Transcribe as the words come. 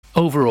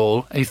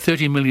Overall, a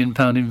 £30 million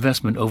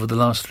investment over the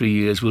last 3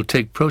 years will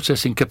take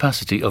processing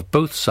capacity of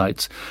both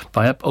sites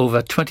by up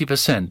over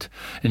 20%,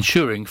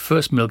 ensuring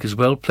First Milk is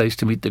well placed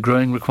to meet the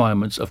growing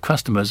requirements of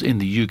customers in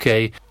the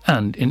UK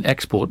and in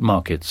export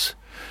markets.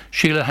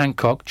 Sheila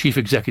Hancock, Chief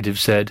Executive,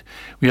 said,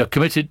 "We are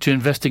committed to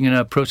investing in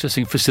our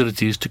processing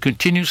facilities to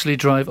continuously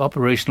drive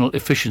operational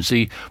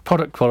efficiency,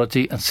 product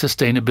quality and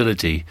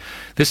sustainability.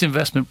 This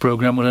investment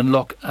programme will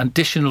unlock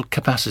additional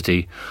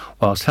capacity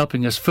whilst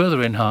helping us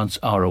further enhance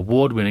our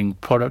award-winning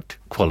product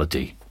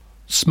quality."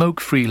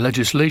 Smoke-free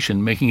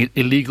legislation making it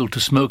illegal to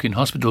smoke in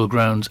hospital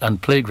grounds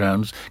and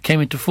playgrounds came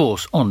into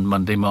force on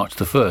Monday, March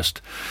the 1st.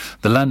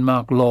 The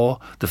landmark law,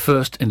 the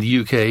first in the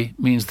UK,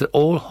 means that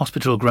all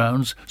hospital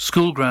grounds,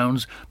 school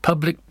grounds,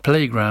 public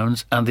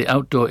playgrounds and the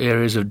outdoor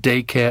areas of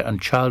daycare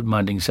and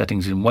childminding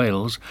settings in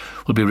Wales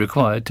will be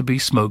required to be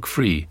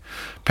smoke-free.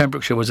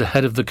 Pembrokeshire was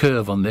ahead of the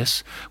curve on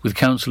this, with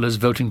councillors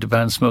voting to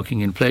ban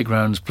smoking in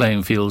playgrounds,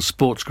 playing fields,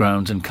 sports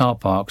grounds and car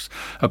parks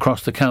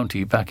across the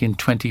county back in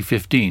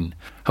 2015.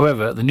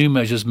 However, the new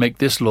measures make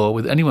this law,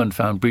 with anyone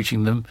found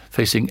breaching them,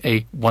 facing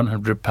a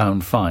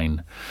 £100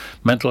 fine.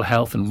 Mental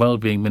Health and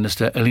Wellbeing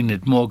Minister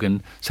Eluned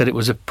Morgan said it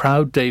was a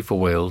proud day for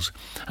Wales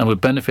and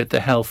would benefit the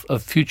health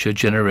of future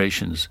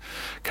generations.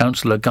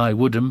 Councillor Guy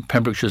Woodham,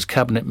 Pembrokeshire's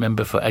Cabinet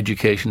Member for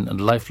Education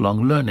and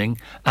Lifelong Learning,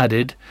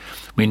 added,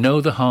 "We know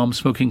the harm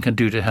smoking can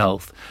do to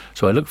health,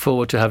 so I look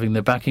forward to having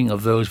the backing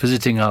of those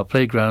visiting our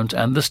playgrounds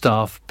and the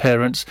staff,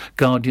 parents,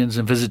 guardians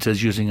and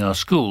visitors using our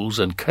schools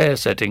and care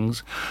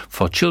settings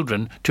for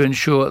children to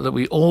ensure that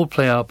we all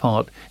play our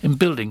part in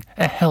building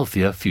a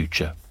healthier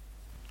future."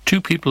 2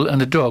 people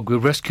and a dog were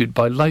rescued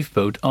by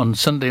lifeboat on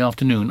Sunday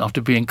afternoon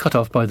after being cut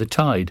off by the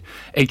tide.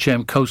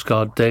 HM Coast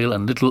Guard Dale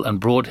and Little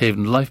and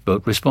Broadhaven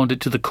lifeboat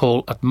responded to the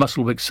call at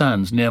Musselwick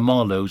Sands near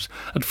Marlows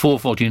at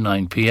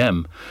 4:49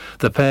 p.m.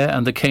 The pair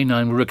and the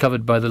canine were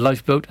recovered by the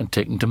lifeboat and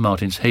taken to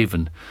Martin's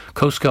Haven.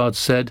 Coast Guard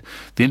said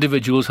the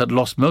individuals had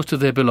lost most of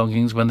their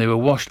belongings when they were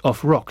washed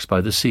off rocks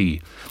by the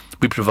sea.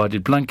 We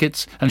provided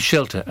blankets and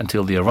shelter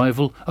until the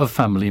arrival of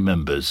family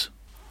members.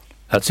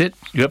 That's it.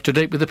 You're up to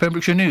date with the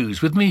Pembrokeshire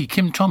News with me,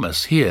 Kim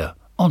Thomas, here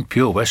on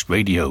Pure West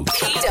Radio.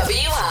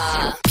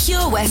 PWR,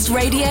 Pure West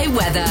Radio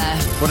weather.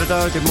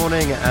 Good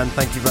morning, and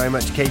thank you very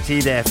much,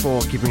 Katie, there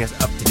for keeping us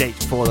up to date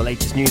for the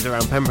latest news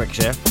around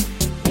Pembrokeshire.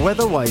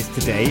 Weather-wise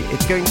today,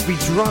 it's going to be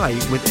dry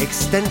with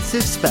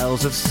extensive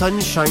spells of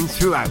sunshine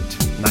throughout.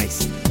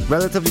 Nice.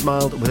 Relatively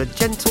mild with a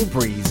gentle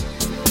breeze.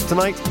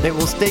 Tonight, it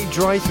will stay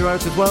dry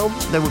throughout as well.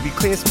 There will be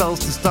clear spells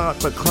to start,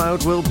 but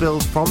cloud will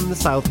build from the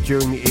south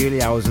during the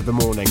early hours of the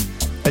morning.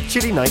 A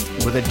chilly night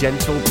with a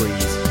gentle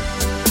breeze.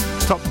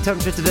 Top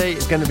temperature today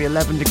is going to be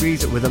 11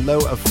 degrees with a low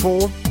of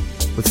 4,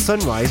 with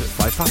sunrise at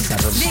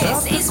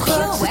 7:05. This is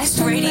Pure West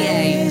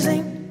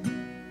Radio.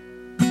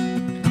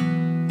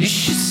 You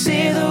should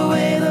see the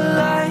way the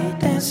light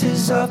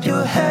dances up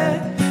your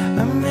hair.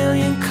 A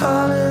million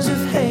colors of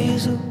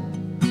hazel,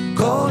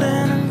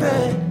 golden and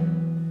red.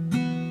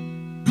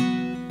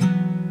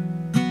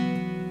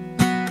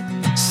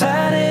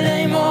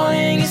 Saturday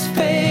morning is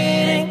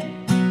fading.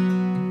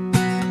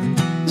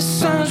 The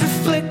sun's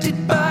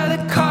reflected by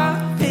the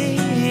coffee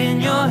in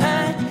your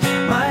hand.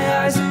 My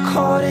eyes are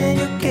caught in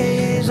your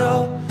gaze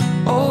all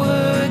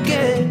over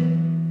again.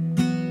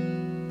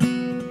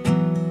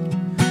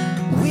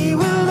 We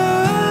were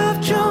love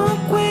drunk,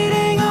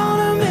 waiting on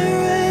a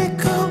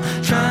miracle,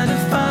 trying to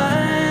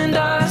find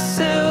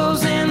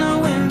ourselves in the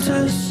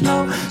winter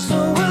snow.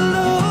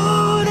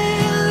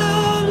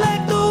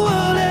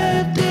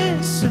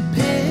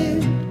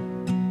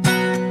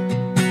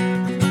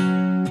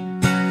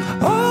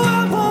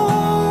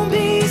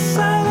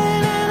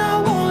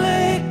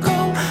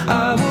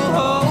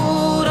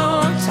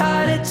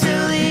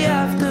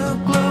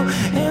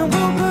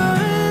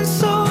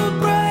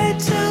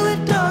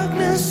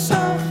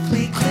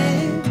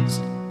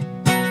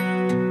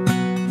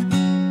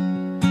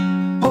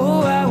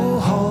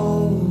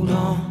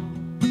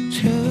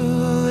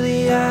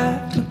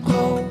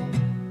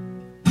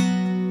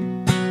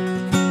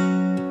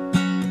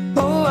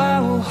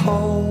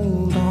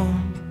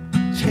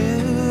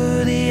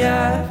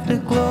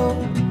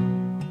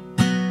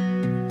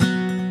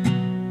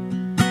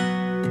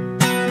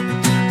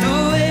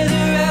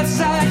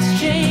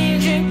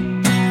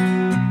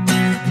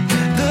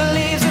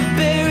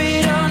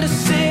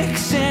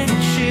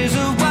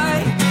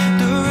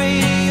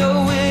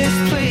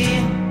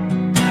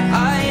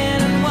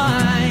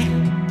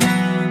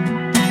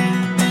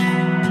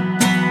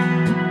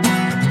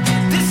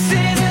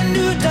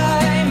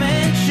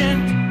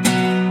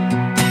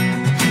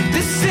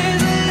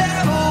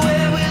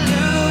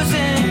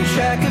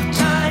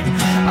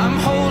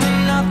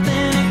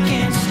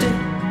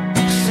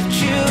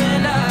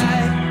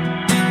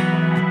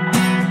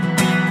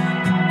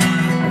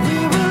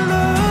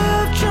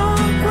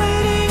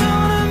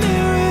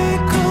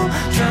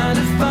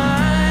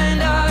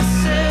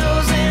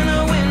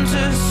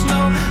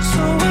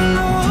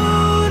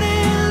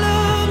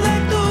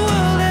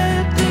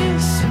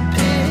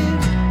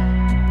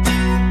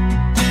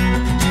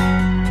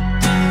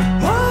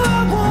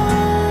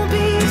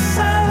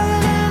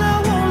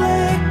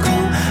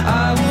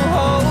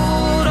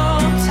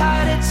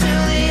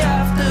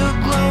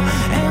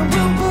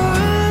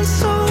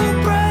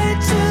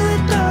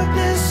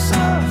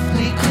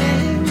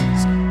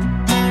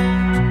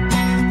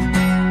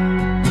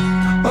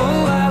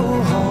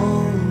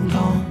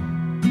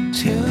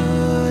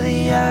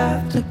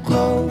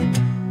 afterglow.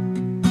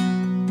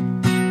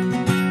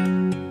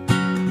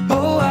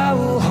 Oh, I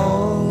will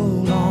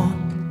hold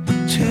on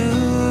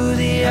to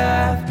the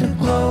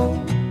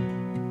afterglow.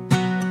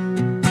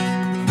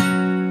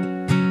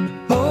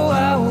 Oh,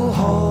 I will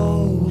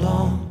hold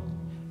on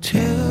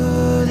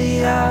to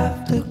the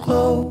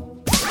afterglow.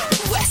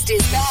 West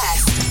is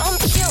best on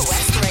Pure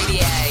West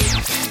Radio.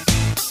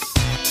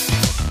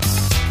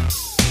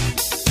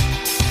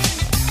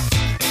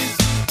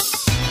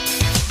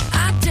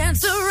 I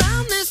dance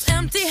around this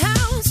empty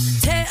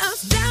house, tear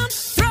us down,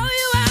 throw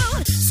you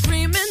out,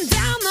 screaming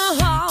down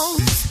the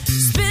halls,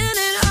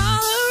 spinning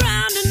all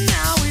around, and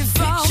now we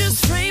fall. Pictures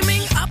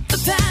framing up the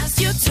past,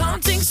 your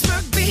taunting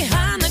smirk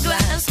behind the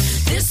glass.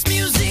 This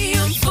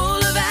museum full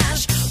of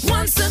ash,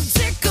 once a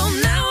tickle,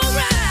 now a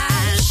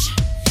rash.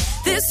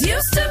 This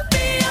used to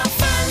be a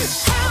fun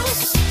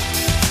house,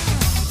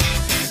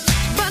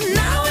 but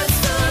now it's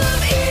full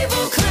of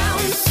evil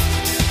clowns.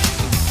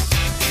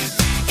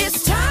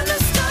 It's time to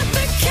start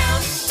the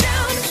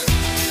countdown.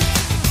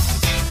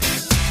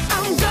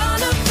 I'm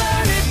gonna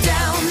burn it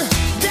down,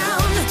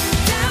 down,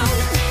 down.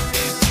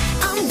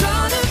 I'm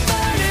gonna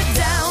burn it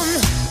down.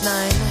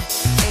 9,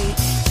 8,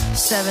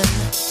 7,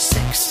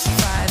 6,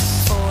 5,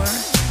 4,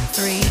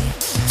 3,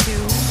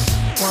 2,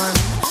 1.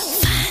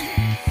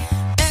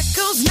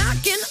 Echoes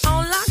knocking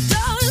on locked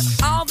doors,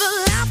 all the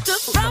laughter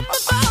from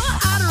before.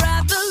 I'd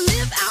rather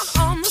live out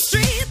on the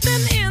street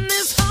than in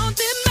this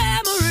haunted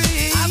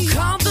memory. I've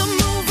called the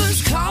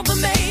movers, called the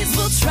maids.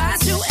 We'll try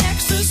to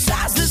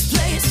exercise this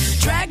place.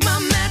 Drag my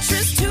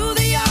mattress to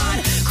the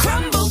yard,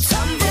 crumble,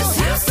 tumble. This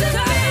used to be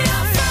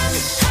a fun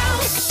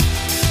house,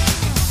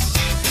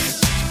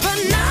 but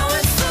now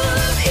it's full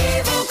of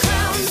evil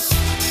clowns.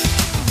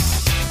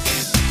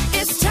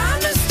 It's time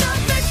to start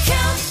the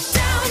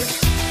countdown.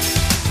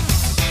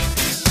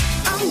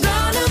 I'm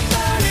gonna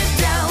burn it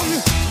down,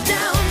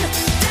 down,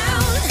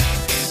 down.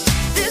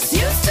 This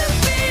used to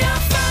be a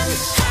fun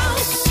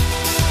house,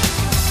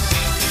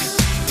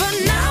 but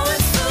now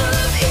it's full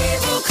of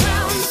evil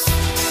clowns.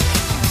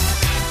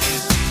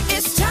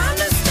 It's time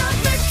to start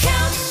the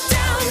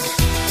countdown.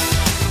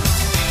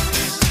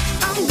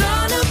 I'm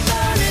gonna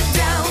burn it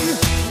down,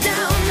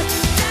 down,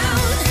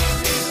 down.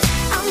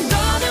 I'm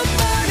gonna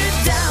burn it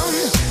down.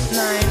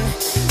 9,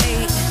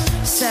 8,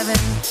 7,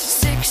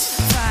 6,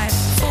 5,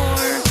 4,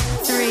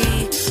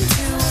 3, 2,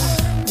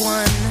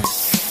 1.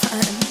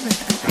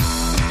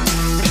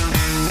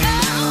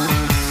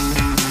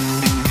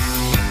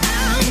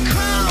 I'm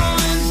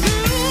crawling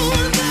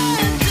through the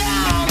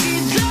doggy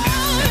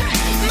door.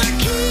 My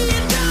key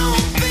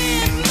don't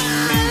fit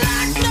my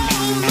lock no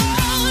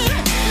more.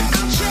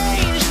 I'll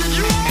change the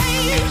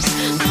drapes,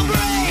 I'll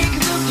break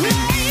the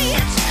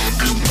plates,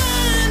 I'll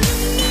find a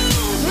new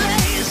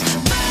place,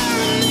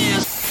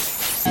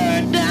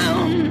 burn this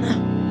down.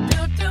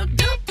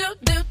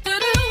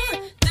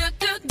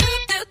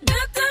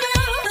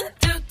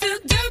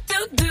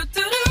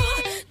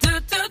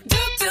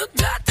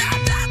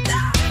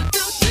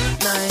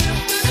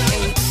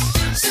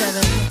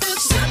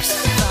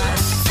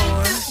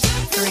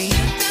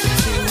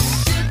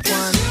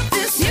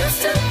 This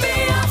used to be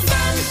a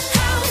fun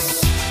house,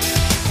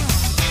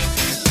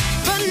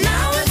 but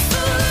now it's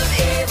full of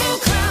evil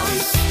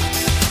clowns.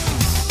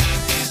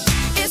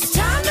 It's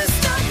time to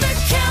start the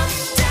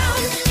countdown.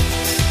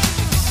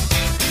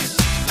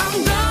 I'm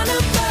gonna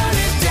burn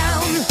it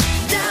down,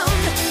 down,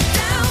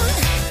 down.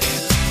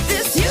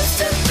 This used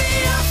to be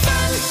a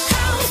fun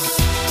house,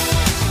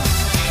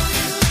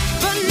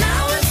 but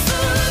now it's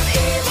full of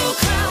evil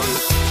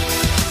clowns.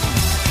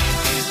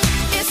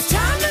 It's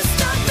time to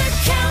start the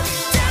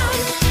countdown.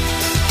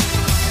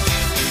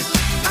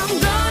 I'm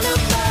gonna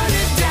burn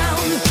it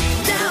down,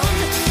 down,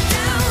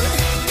 down.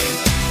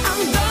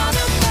 I'm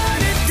gonna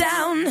burn it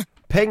down.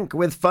 Pink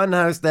with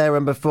Funhouse there,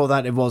 and before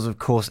that it was, of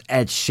course,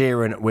 Ed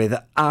Sheeran with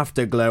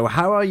Afterglow.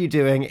 How are you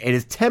doing? It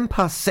is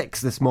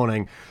 6:10 this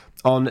morning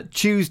on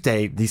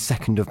Tuesday, the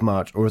 2nd of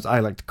March, or as I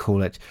like to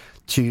call it,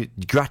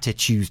 Grata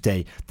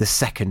Tuesday, the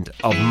 2nd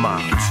of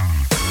March.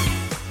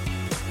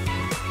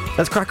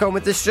 Let's crack on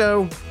with this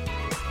show.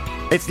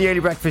 It's the Early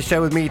Breakfast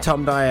Show with me,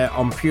 Tom Dyer,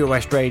 on Pure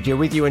West Radio,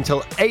 with you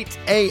until 8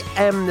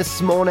 a.m.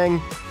 this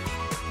morning.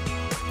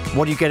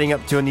 What are you getting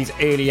up to in these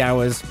early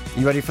hours?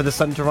 You ready for the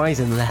sun to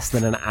rise in less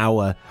than an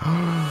hour?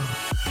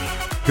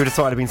 Who'd have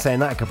thought I'd been saying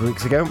that a couple of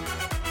weeks ago?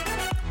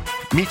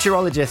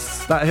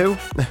 Meteorologists, that who?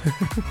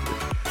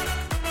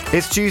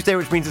 It's Tuesday,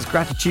 which means it's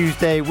Grata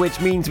Tuesday, which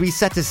means we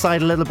set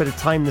aside a little bit of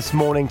time this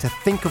morning to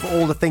think of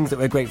all the things that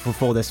we're grateful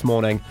for this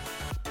morning.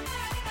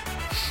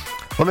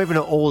 Well, maybe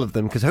not all of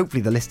them, because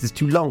hopefully the list is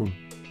too long.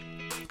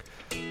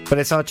 But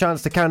it's our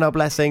chance to count our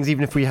blessings,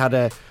 even if we had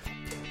a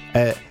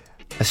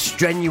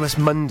strenuous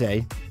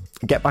Monday,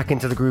 get back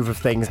into the groove of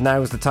things.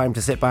 Now is the time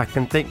to sit back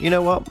and think, you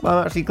know what,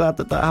 I'm actually glad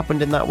that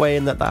happened in that way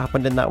and that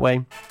happened in that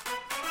way.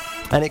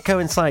 And it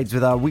coincides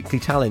with our weekly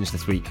challenge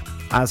this week,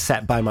 as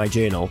set by my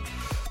journal,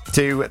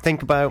 to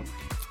think about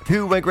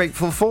who we're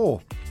grateful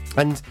for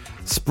and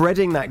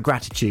spreading that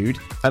gratitude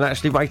and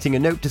actually writing a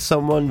note to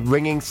someone,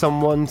 ringing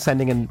someone,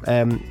 sending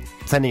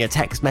a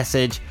text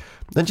message,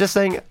 and just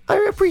saying,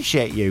 I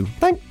appreciate you.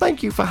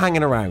 Thank you for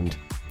hanging around.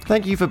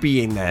 Thank you for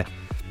being there.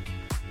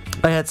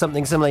 I had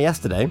something similar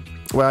yesterday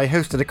where I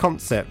hosted a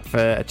concert for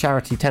a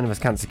charity, 10 of Us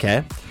Cancer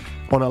Care,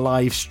 on a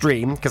live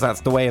stream, because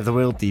that's the way of the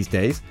world these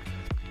days.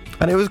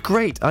 And it was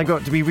great. I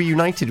got to be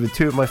reunited with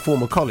 2 of my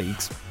former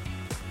colleagues.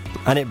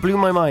 And it blew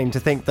my mind to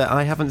think that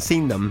I haven't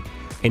seen them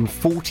in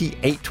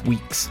 48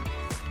 weeks.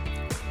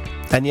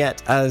 And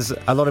yet, as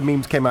a lot of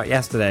memes came out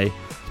yesterday,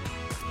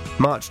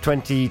 March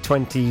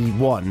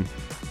 2021,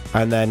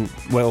 and then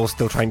we're all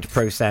still trying to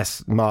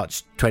process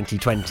March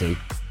 2020.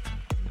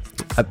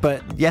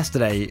 But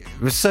yesterday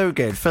was so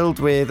good, filled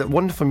with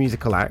wonderful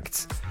musical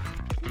acts.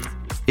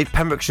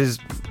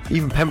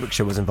 Even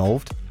Pembrokeshire was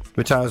involved,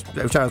 which I was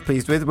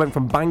pleased with. It went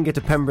from Bangor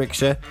to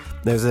Pembrokeshire.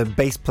 There was a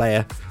bass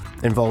player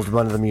involved with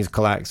one of the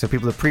musical acts, so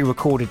people have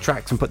pre-recorded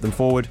tracks and put them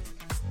forward.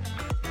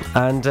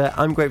 And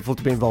I'm grateful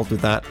to be involved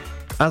with that,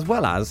 as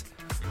well as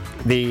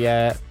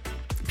the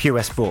Pure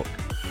West Sport.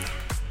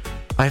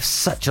 I have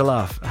such a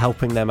laugh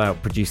helping them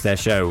out produce their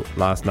show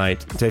last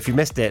night. So if you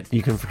missed it,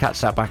 you can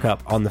catch that back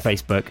up on the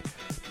Facebook.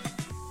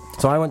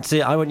 So I want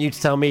you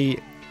to tell me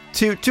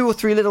two or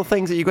three little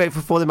things that you're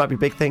grateful for. They might be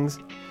big things.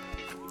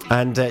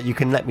 And you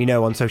can let me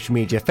know on social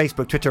media,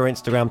 Facebook, Twitter, or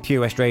Instagram,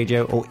 Pure West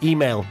Radio, or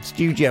email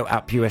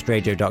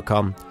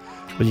studio@purewestradio.com.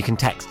 Or you can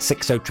text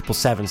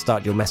 60777,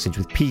 start your message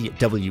with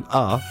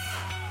PWR. Or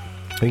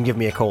you can give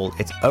me a call.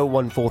 It's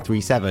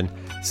 01437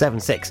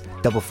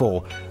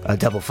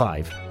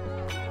 764455.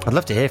 I'd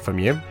love to hear from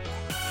you.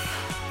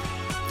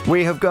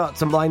 We have got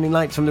some blinding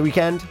lights from the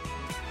weekend.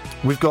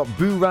 We've got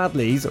Boo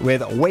Radley's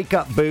with Wake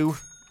Up Boo,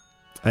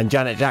 and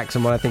Janet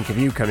Jackson, When I Think of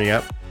You, coming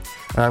up.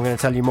 And I'm going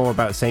to tell you more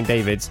about St.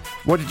 David's.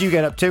 What did you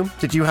get up to?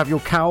 Did you have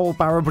your cowl,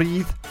 barra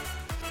breathe?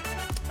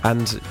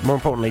 And more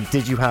importantly,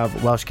 did you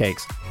have Welsh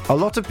cakes? A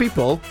lot of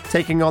people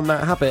taking on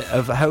that habit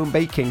of home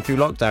baking through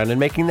lockdown and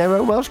making their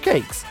own Welsh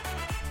cakes.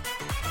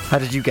 How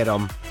did you get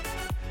on?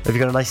 Have you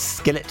got a nice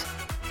skillet?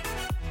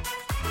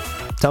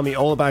 Tell me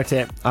all about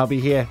it. I'll be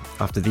here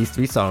after these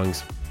 3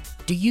 songs.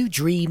 Do you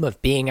dream of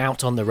being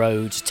out on the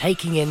road,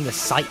 taking in the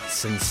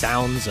sights and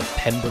sounds of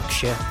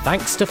Pembrokeshire?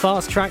 Thanks to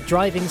Fast Track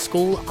Driving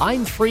School,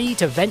 I'm free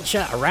to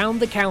venture around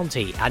the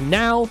county, and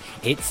now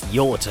it's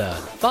your turn.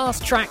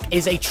 Fast Track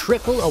is a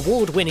triple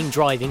award-winning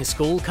driving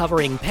school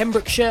covering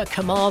Pembrokeshire,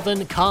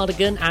 Carmarthen,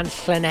 Cardigan and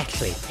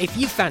Llanelli. If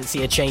you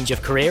fancy a change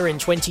of career in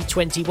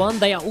 2021,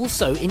 they are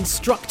also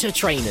instructor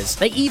trainers.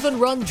 They even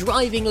run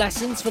driving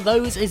lessons for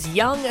those as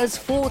young as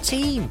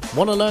 14.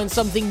 Want to learn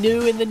something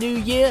new in the new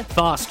year?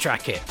 Fast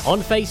Track it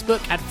on Facebook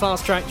at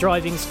Fast Track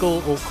Driving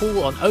School, or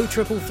call on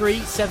 0333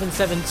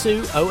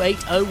 772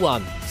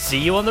 0801. See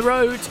you on the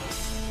road.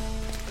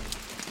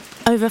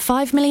 Over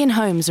 5 million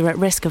homes are at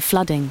risk of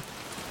flooding,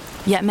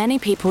 yet many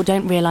people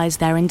don't realise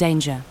they're in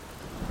danger.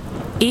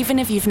 Even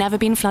if you've never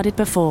been flooded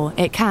before,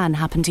 it can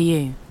happen to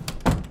you.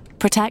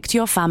 Protect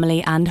your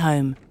family and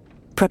home.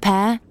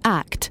 Prepare,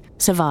 act,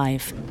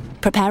 survive.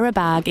 Prepare a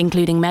bag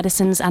including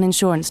medicines and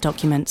insurance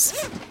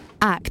documents.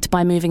 Act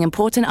by moving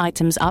important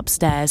items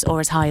upstairs or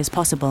as high as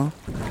possible.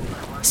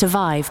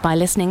 Survive by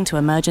listening to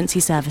emergency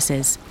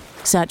services.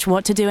 Search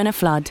what to do in a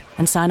flood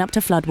and sign up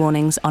to flood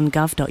warnings on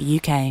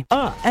gov.uk.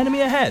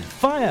 Enemy ahead.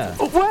 Fire.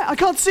 Oh, where? I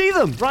can't see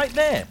them. Right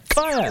there.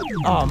 Fire.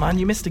 Oh, man,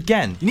 you missed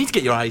again. You need to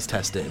get your eyes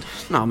tested.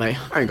 Nah, mate,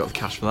 I ain't got the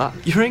cash for that.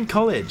 You're in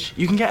college.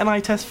 You can get an eye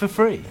test for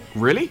free.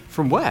 Really?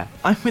 From where?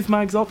 I'm with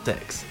Mags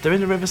Optics. They're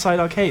in the Riverside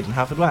Arcade in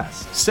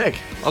Haverfordwest. Sick.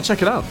 I'll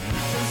check it out.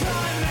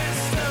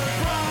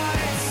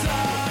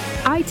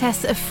 Eye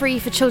tests are free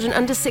for children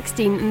under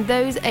 16 and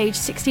those aged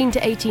 16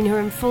 to 18 who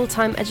are in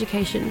full-time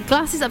education.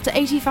 Glasses up to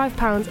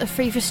 £85 are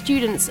free for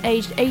students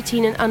aged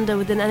 18 and under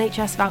with an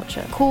NHS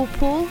voucher. Call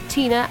Paul,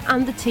 Tina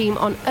and the team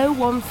on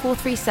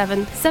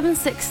 01437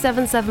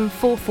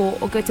 767744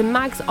 or go to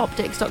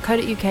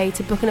magsoptics.co.uk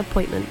to book an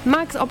appointment.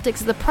 Mags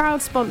Optics are the proud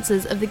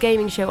sponsors of the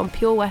gaming show on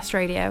Pure West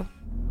Radio.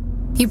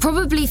 You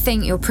probably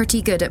think you're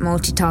pretty good at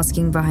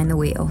multitasking behind the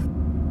wheel.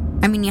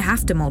 I mean, you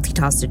have to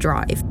multitask to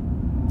drive.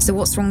 So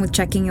what's wrong with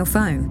checking your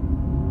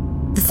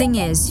phone? The thing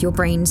is, your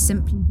brain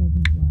simply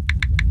doesn't work.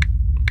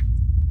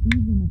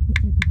 Even a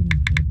quick look at a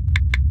message,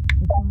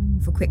 or firing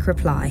off a quick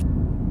reply,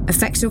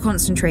 affects your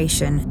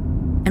concentration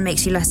and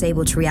makes you less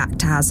able to react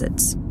to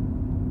hazards.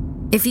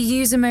 If you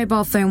use a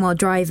mobile phone while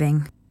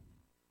driving,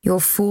 you're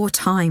 4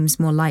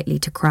 times more likely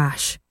to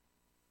crash.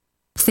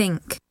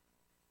 Think.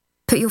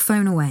 Put your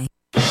phone away.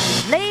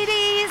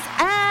 Ladies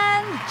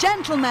and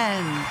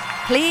gentlemen,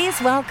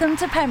 please welcome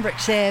to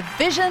Pembrokeshire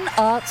Vision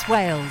Arts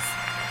Wales,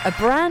 a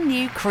brand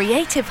new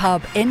creative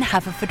hub in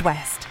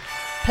Haverfordwest.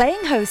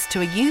 Playing host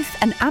to a youth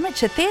and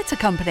amateur theatre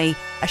company,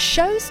 a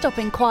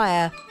show-stopping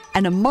choir,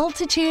 and a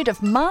multitude of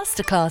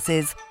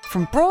masterclasses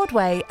from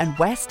Broadway and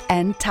West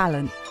End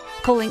talent.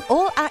 Calling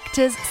all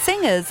actors,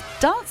 singers,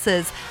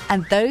 dancers,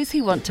 and those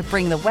who want to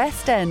bring the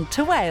West End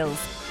to Wales.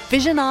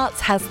 Vision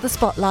Arts has the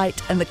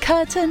spotlight and the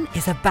curtain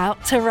is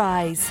about to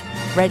rise.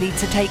 Ready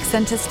to take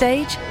centre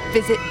stage?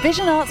 Visit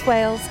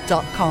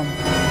visionartswales.com.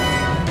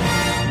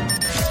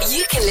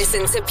 You can can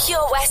listen to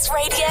Pure West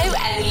Radio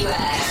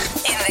anywhere.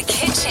 In the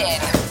kitchen,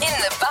 in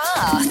the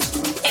bath,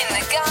 in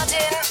the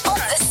garden, on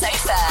the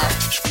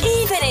sofa,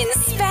 even in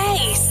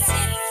space.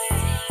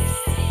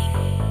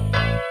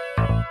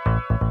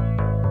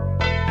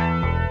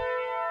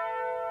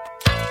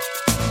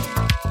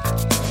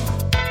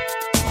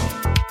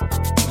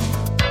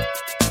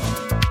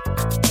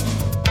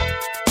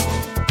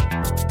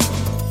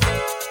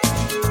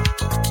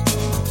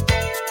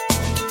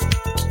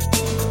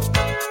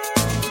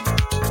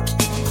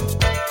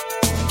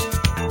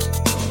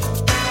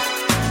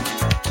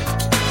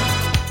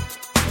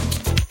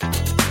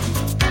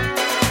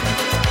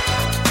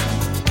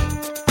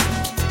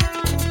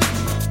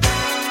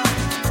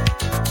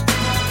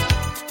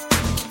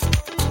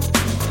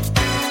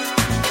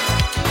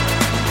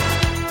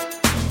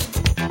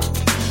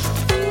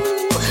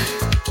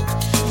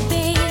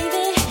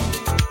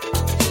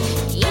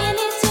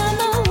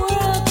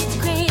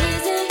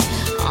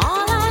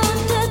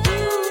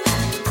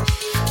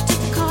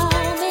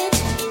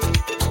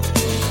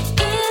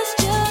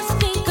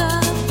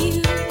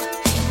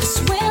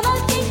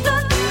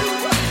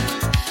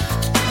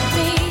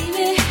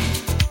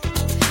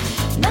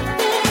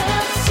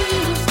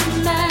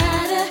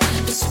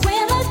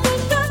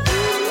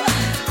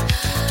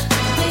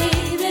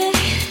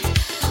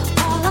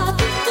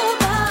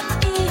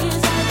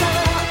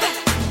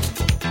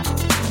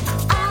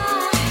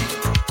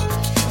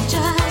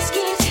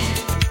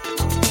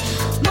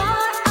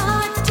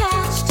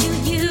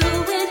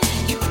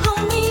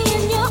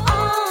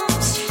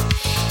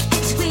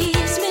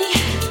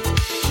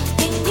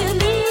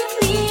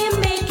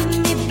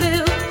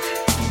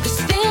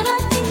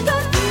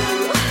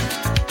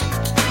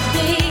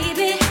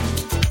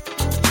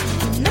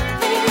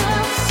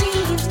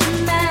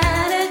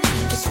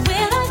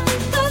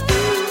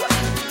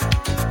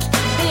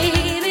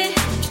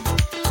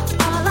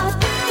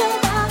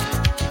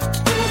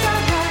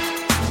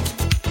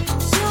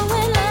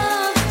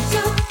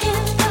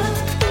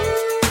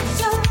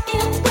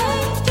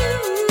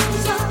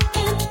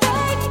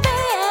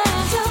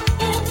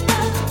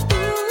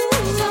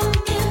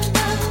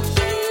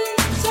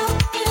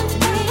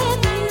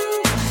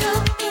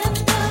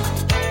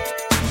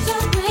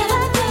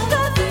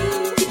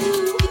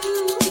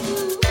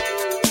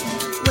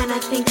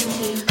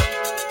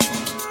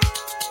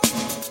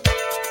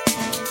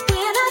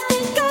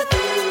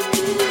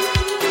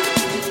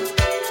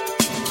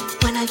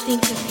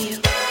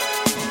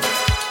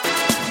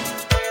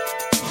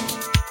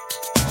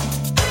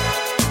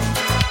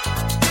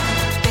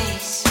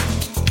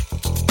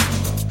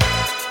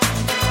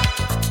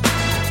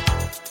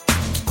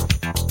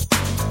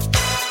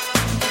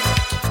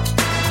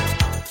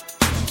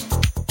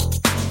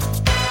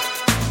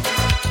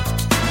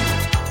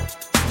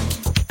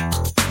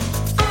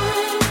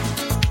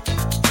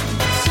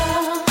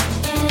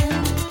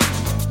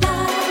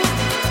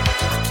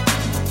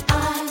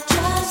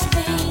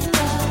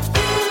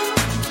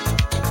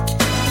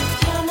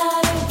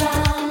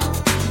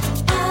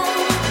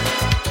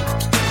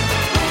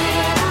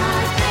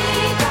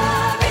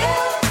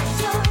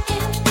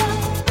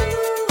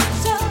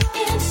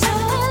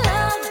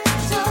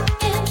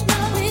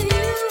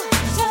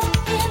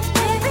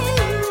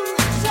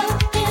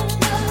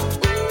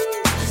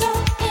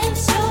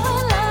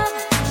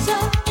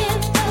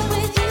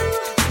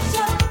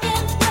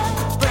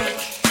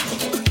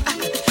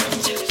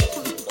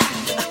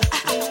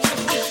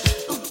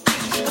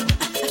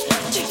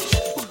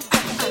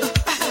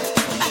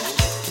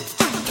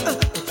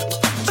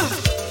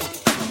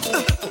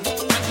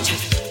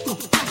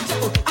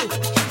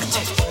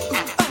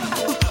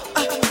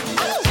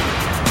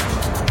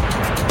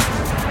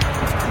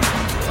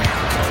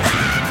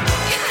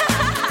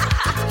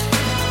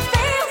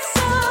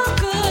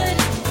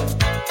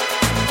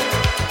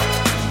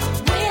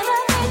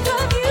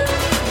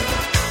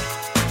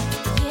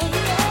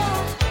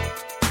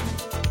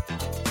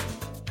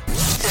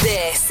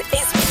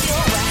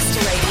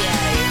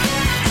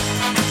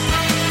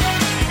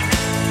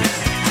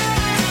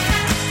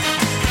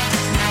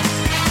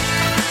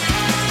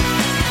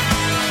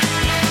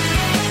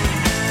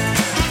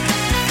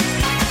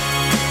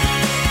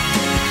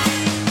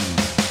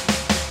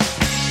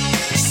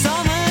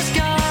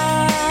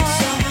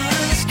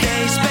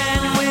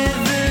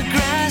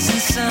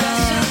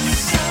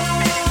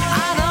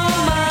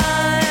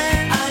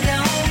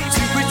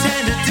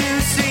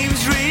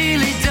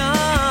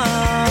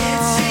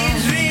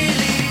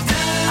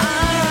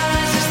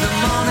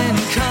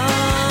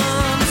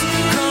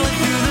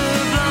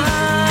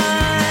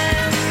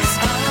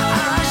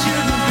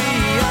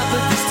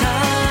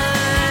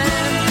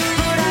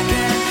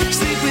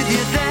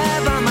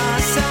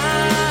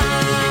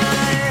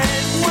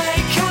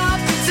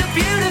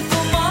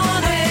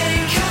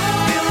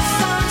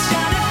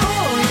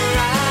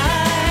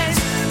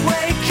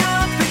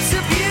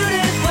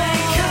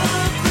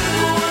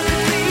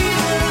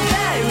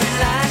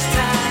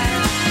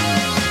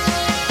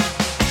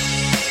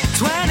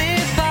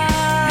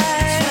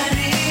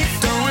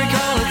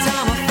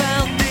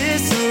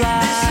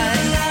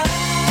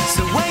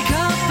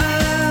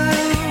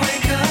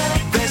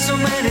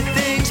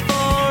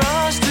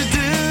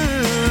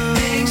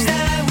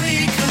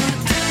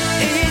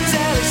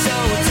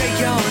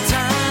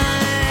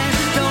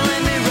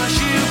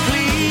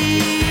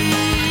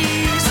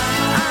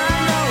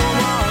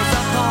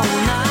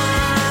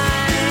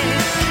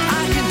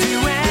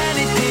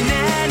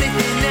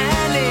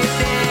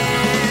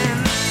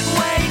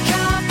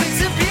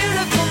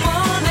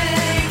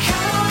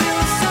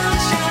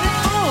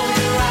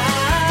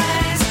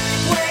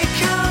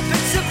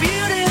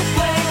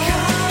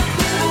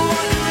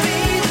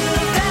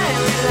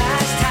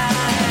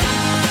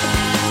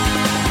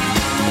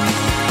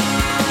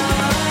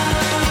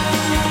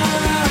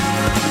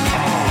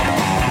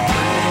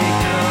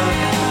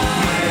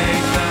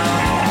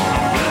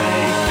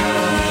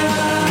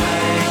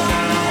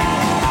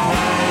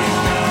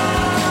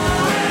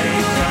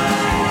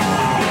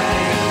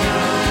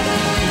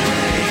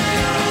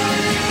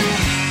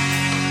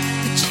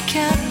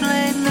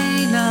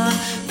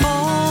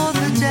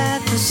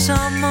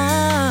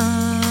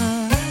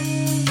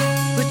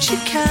 But you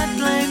can't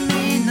blame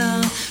me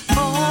now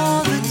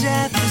for the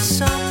death of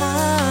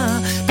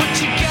summer.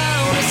 But you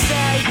gotta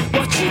say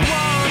what you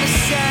wanna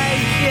say.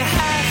 You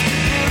have to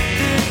put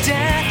the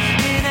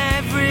death in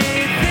everything.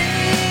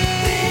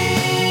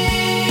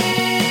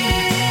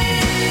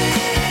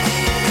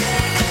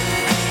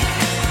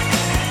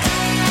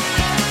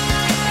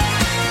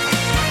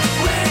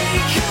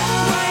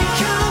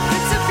 Wake up,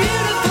 it's a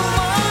beautiful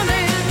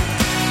morning.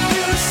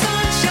 Feel the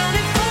sun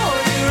shining for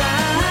your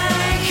eyes.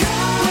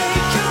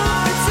 Wake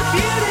up, it's a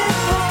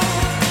beautiful.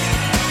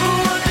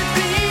 What could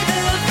be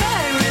the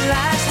very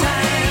last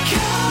time?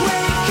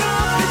 Wake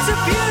up, it's a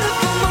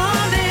beautiful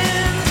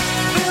morning.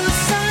 Feel the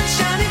sun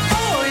shining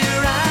for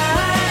your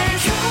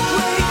eyes.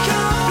 Wake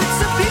up, it's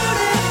a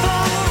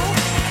beautiful.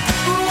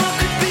 What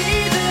could be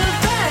the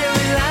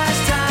very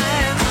last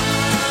time?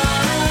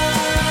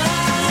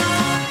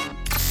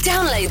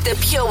 Download the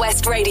Pure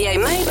West Radio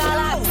mobile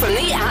app from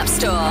the App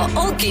Store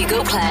or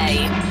Google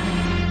Play.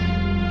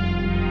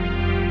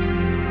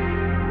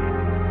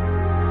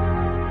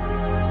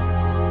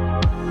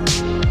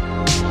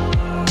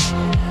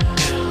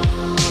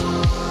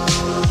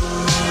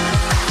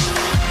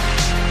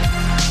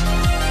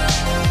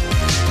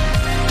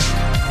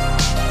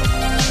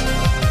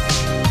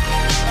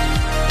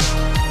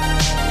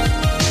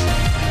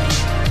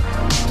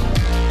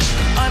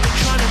 I've been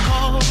trying to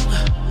call.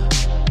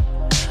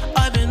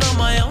 I've been on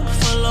my own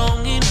for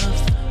long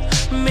enough.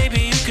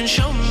 Maybe you can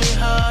show me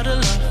how to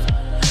love.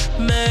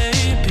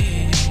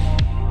 Maybe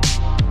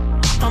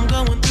I'm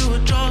going through a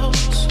drought.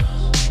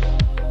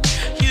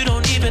 You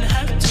don't even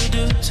have to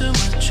do too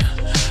much.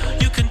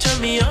 You can turn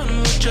me on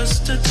with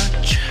just a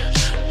touch,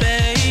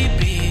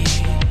 baby.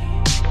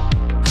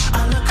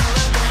 I look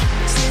around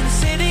since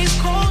city's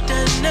cold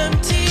and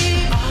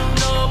empty.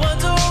 No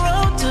one's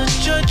around to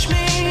judge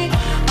me.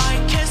 I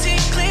can see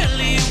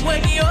clearly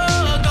when you're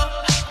gone.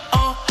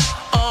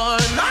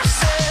 And I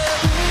said,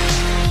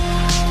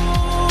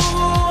 ooh,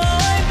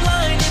 I'm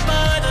blinded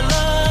by the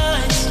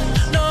lights.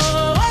 No,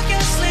 I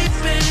can't sleep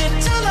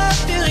until I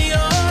feel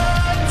your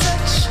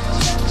touch.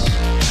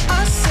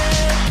 I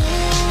said,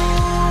 ooh,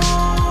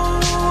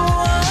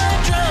 I'm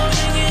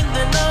drowning in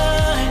the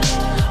night.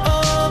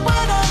 Oh,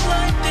 when I'm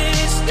like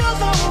this, you're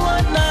the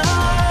one I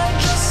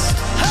just,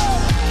 hey,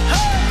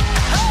 hey,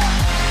 hey.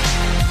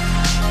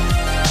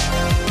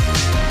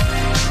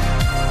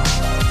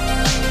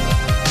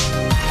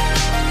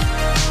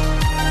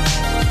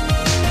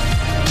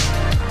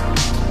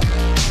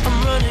 I'm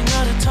running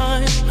out of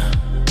time,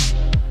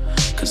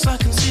 'cause I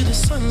can see the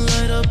sun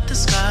light up the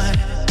sky.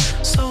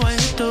 So I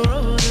hit the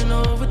road in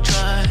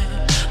overdrive,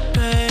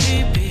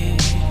 baby.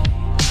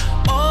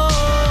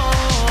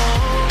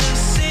 Oh, the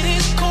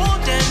city's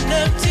cold and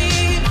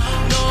empty.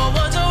 No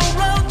one's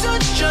around to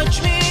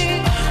judge me.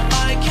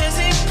 I can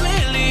see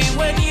clearly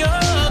when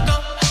you're gone.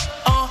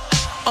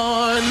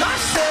 And I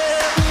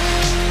said,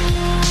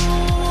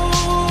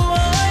 ooh,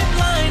 I'm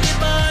blinded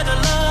by the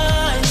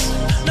lights.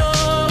 No,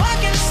 I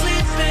can't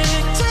sleep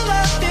until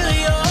I feel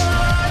your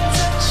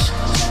touch.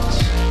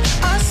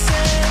 I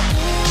said,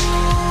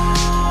 ooh,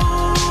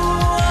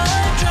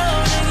 I'm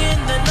drowning in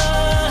the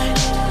night.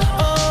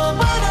 Oh,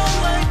 when I'm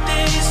like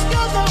this,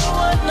 you're the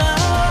one I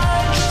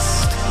just.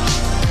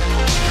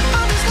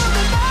 I'm just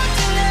coming back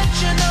to let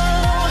you know.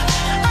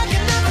 I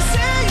can never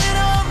say it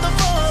on the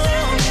phone.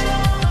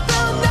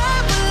 They'll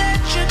never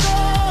let you go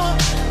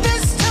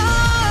this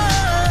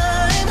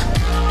time.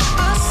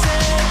 I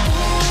said,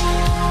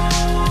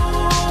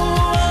 ooh,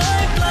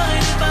 I'm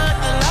blinded by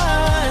the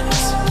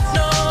lights.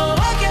 No,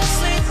 I can't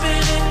sleep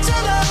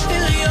until I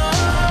feel your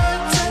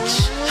touch.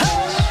 Hey,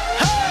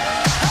 hey,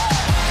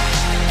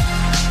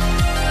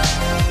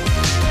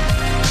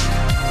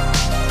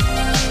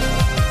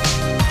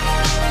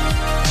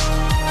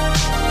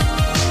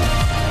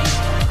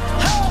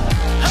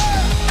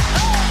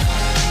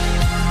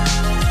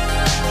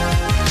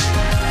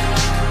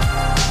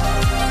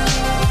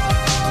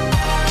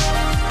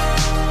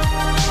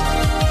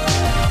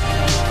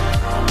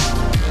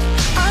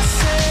 I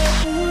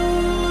said, ooh,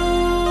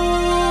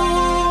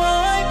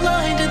 I'm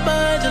blinded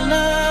by the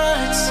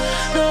lights.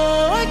 No,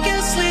 I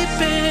can't sleep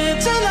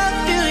until I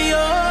feel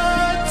your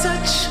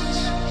touch.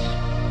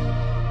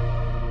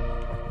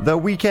 The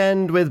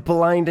Weekend with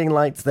Blinding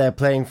Lights there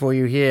playing for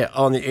you here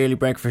on the Early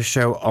Breakfast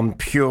Show on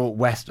Pure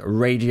West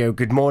Radio.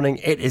 Good morning.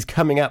 It is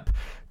coming up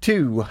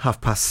to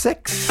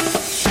 6:30.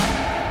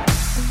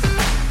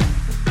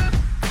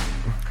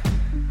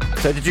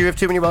 So did you have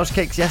too many Welsh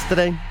cakes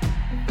yesterday?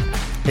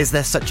 Is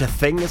there such a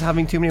thing as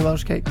having too many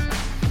Welsh cakes?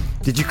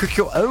 Did you cook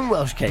your own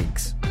Welsh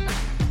cakes?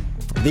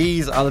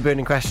 These are the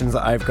burning questions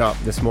that I've got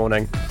this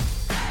morning,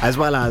 as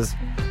well as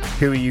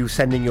who are you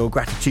sending your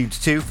gratitudes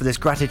to for this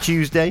Gratitude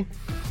Tuesday?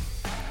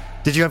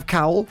 Did you have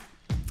cawl?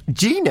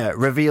 Gina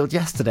revealed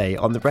yesterday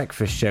on the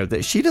breakfast show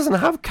that she doesn't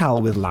have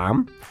cawl with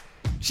lamb.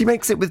 She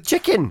makes it with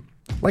chicken,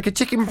 like a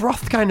chicken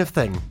broth kind of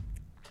thing.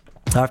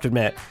 I have to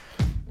admit,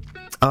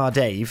 our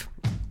Dave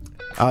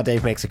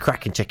makes a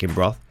cracking chicken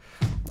broth.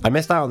 I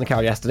missed out on the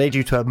cawl yesterday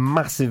due to a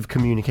massive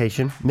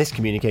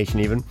miscommunication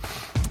even.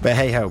 But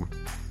hey ho.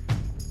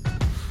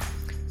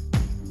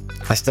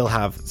 I still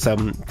have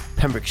some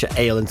Pembrokeshire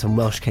ale and some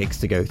Welsh cakes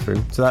to go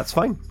through, so that's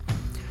fine.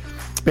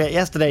 But yeah,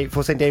 yesterday,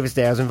 for St David's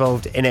Day, I was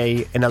involved in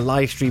a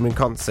live streaming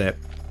concert,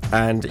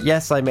 and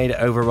yes, I made it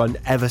overrun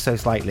ever so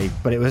slightly,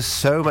 but it was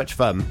so much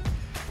fun.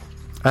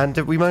 And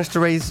we managed to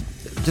raise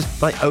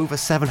just like over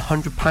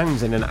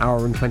 £700 in an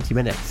hour and 20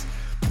 minutes,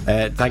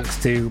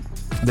 thanks to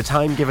the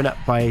time given up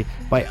by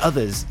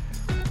others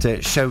to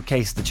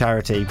showcase the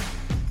charity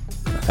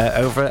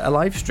over a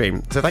live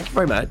stream. So thank you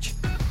very much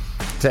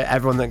to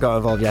everyone that got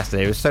involved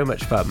yesterday. It was so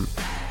much fun.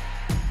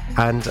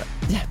 And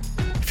yeah,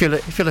 if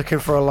you're looking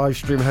for a live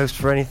stream host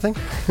for anything,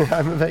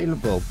 I'm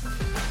available.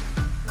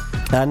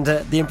 And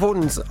the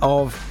importance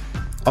of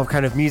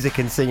kind of music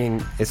and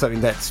singing is something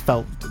that's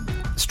felt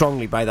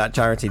strongly by that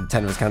charity,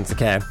 Tenors Cancer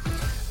Care.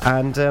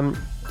 And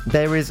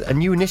there is a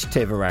new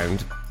initiative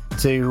around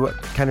to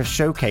kind of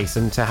showcase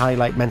and to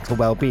highlight mental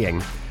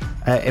well-being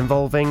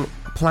involving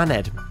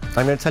Planed.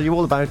 I'm going to tell you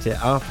all about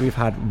it after we've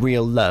had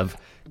Real Love,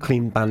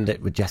 Clean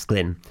Bandit with Jess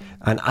Glynn.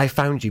 And I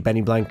Found You,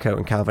 Benny Blanco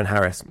and Calvin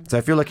Harris. So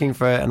if you're looking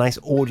for a nice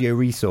audio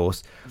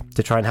resource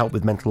to try and help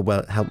with mental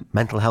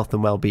health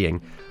and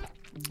well-being,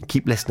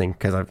 keep listening,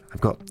 because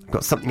I've got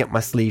something up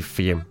my sleeve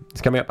for you.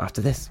 It's coming up after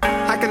this.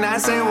 How can I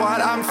say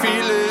what I'm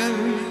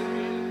feeling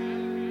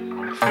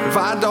if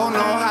I don't know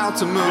how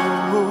to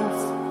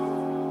move?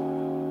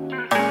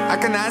 How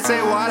can I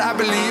say what I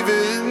believe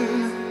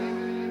in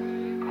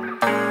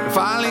if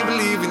I only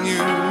believe in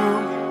you?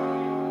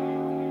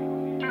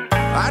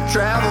 I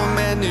travel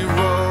many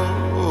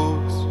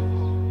roads,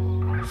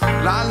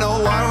 and I know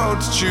what road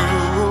to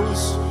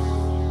choose.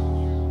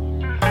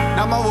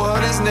 Now my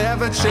world is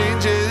never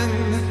changing.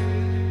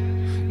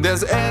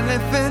 There's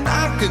anything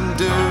I can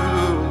do,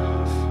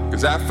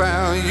 'cause I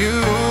found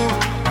you.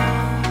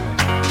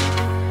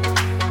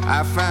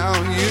 I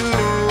found you.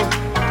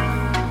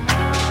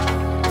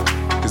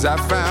 'Cause I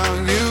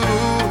found you.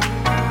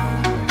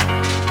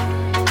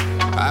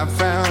 I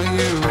found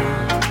you.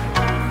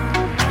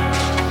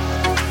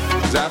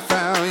 'Cause I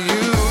found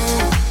you.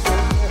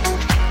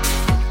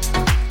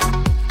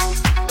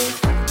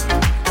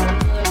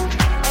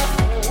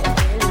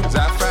 'Cause I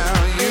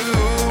found you.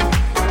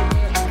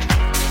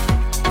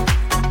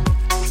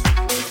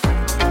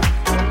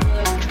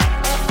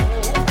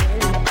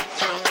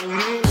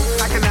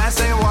 How can I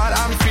say what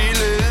I'm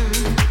feeling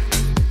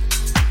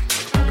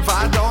if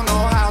I don't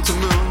know how to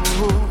move?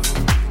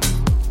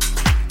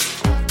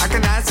 How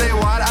can I say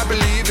what I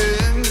believe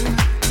in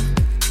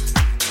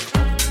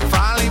if I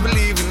only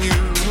believe in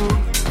you?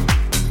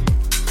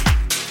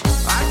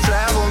 I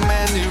travel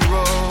many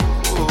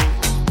roads,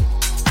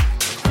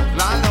 and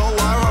I know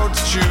what road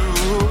to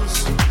choose.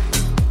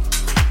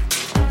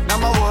 Now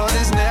my world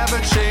is never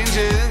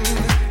changing.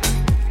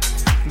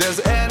 There's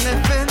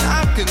anything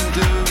I can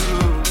do,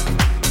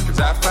 'cause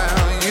I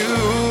found you.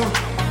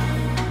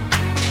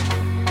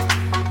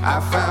 I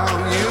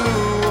found you.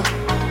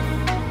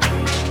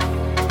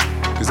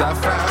 'Cause I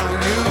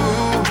found you.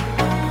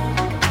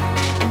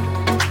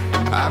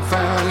 I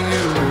found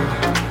you.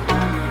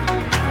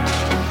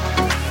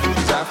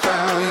 'Cause I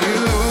found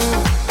you.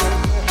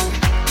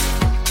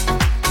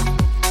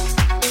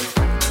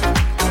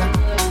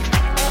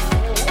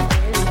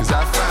 'Cause I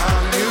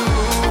found you.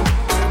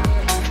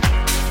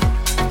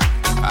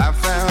 I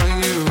found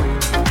you.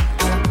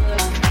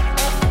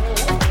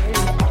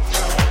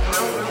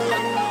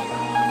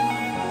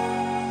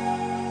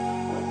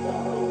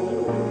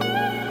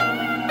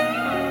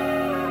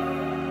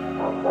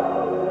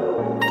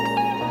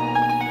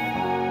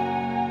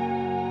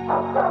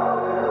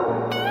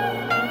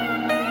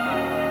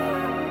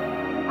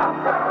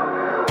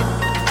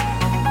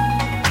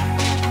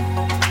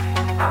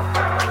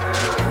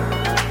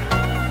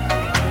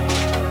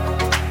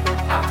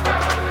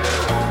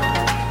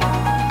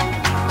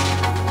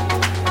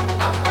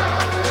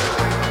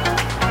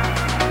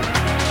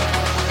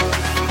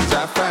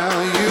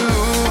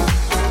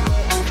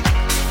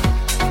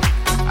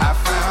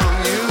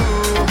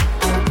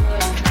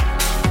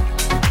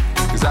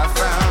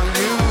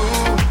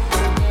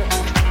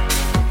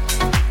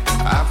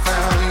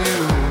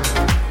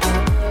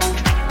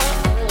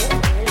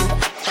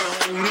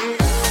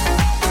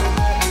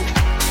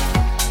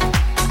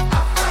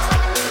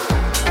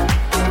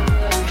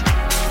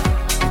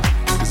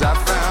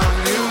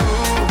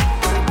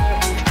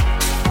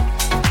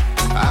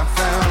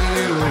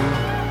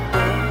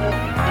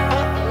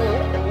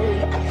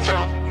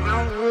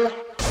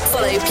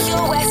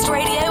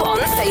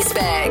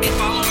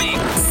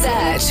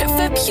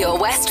 Pure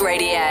West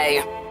Radio.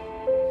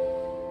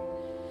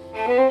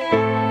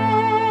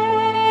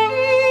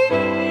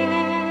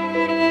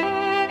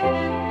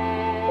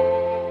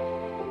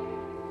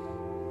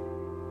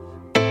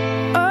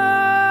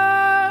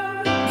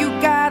 You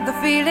got the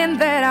feeling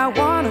that I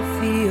wanna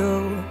feel.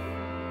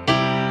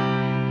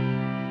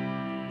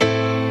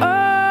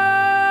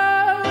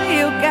 Oh,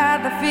 you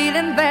got the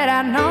feeling that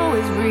I know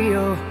is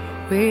real,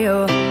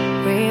 real,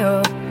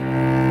 real.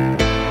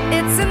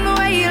 It's in the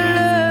way you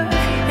look,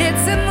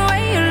 it's in the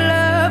way you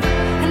love,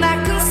 and I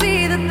can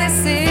see that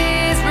this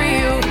is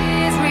real,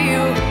 is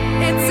real.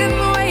 It's in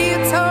the way you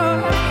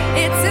talk,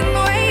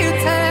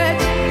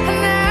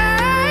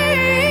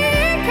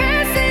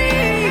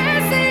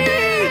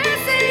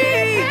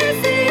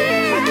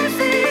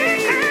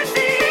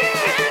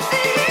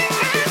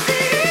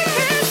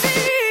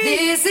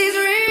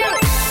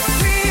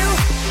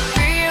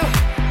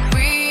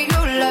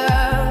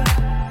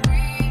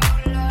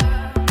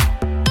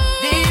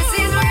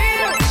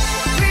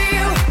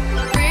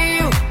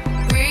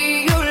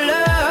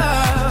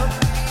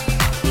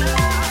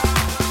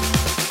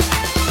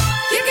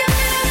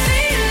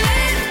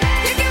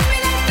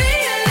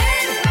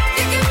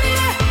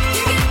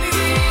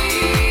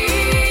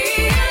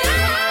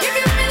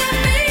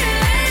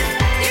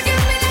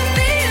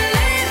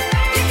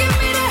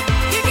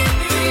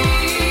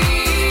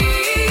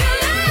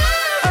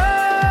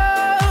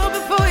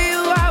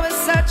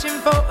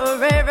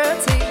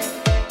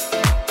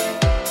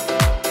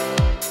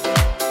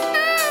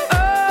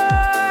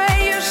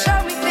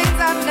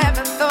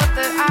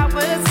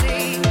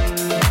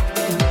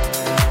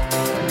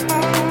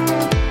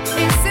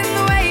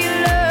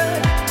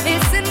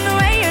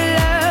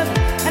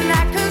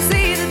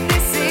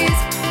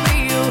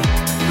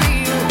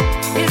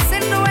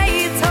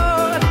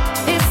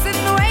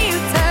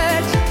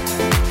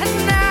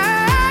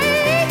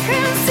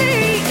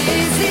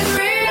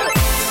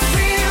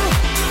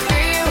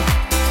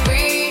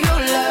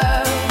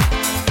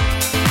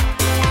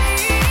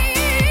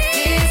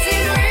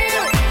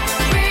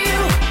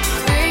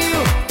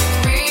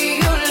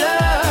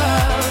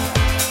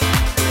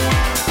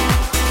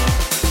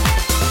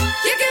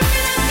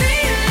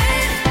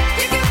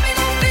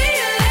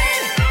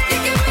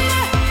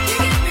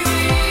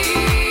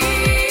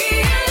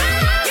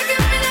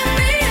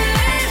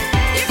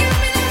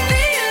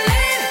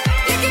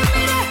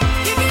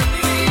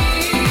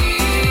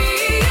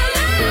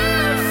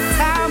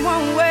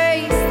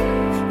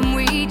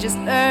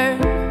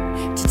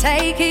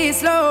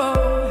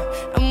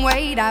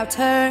 need our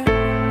turn.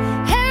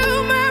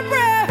 Hold my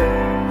breath,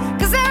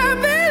 'cause I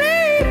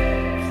believe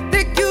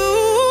that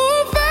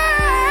you'll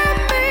find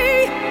me.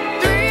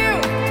 Real,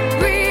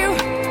 real,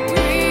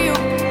 real,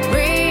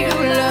 real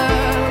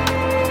love.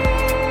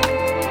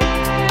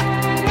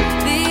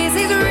 This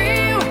is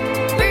real,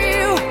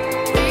 real,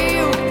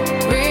 real,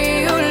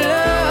 real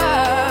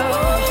love.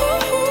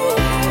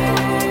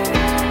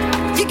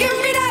 You give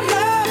me that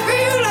love,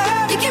 real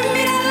love. You give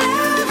me that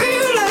love,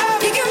 real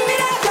love. You give me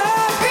that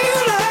love,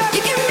 real love.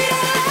 You give me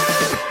that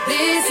love.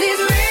 This is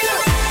real,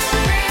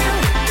 real,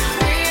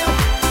 real,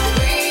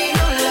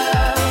 real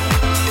love.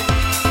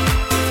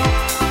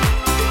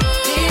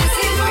 This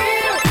is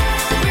real,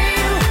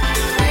 real,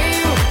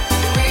 real,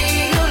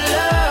 real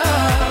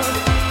love.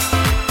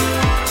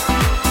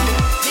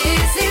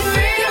 This is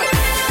real,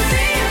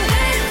 real,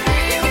 real,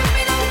 real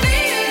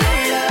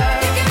love. You give me that,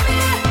 you give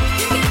me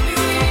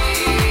real.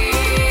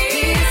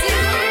 This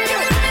is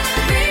real,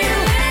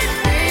 real,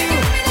 real,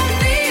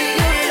 real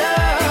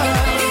love.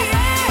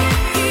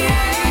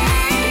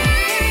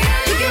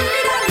 You give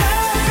me that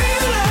love,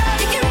 real love.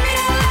 You give me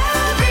that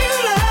love, real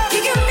love. You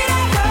give me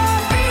that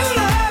love, real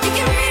love. You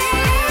give me that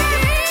love.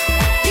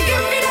 You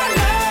give me that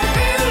love,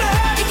 real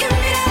love. You give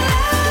me that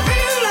love,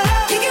 real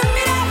love. You give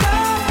me that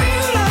love,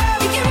 real love.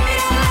 You give me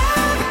that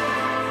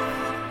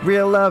love.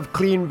 Real Love,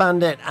 Clean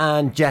Bandit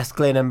and Jess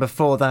Glynn, and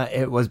before that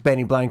it was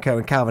Benny Blanco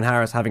and Calvin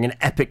Harris having an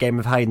epic game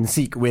of hide and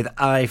seek with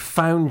I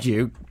Found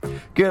You.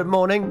 Good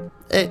morning,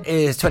 it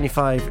is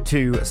 25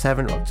 to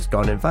 7, well, just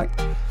gone in fact,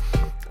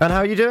 and how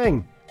are you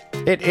doing?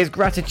 It is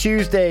Gratitude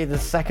Tuesday, the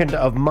 2nd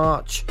of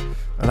March,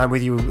 and I'm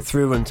with you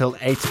through until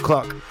 8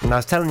 o'clock, and I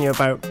was telling you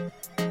about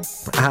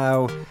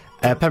how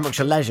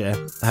Pembrokeshire Leisure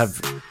have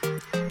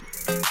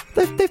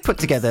They've put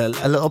together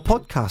a little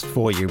podcast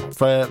for you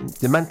for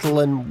the mental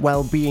and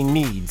well-being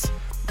needs.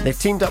 They've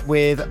teamed up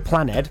with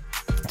Planed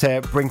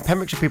to bring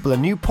Pembrokeshire people a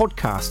new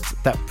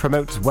podcast that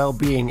promotes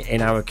well-being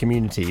in our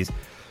communities.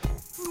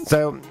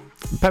 So,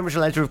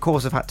 Pembrokeshire Leisure, of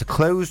course, have had to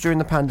close during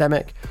the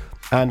pandemic,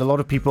 and a lot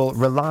of people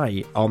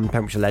rely on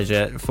Pembrokeshire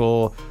Leisure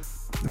for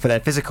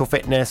their physical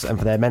fitness and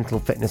for their mental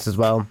fitness as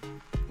well.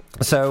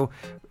 So,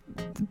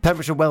 the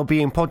Pembrokeshire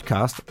Wellbeing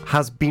Podcast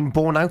has been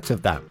born out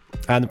of that,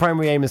 and the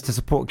primary aim is to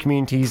support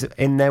communities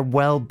in their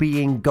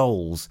well-being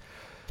goals.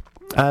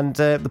 And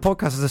the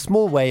podcast is a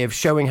small way of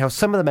showing how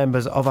some of the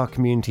members of our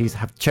communities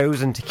have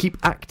chosen to keep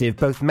active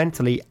both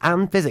mentally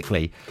and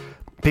physically.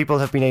 People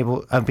have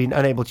been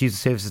unable to use the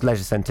services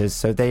leisure centres,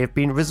 so they have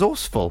been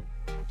resourceful.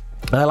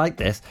 And I like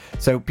this.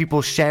 So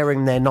people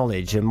sharing their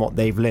knowledge and what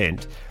they've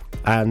learnt,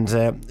 and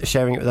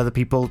sharing it with other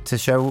people to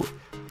show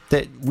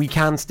that we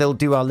can still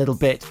do our little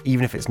bit,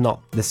 even if it's not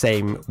the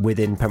same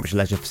within Pembrokeshire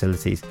Leisure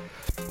facilities.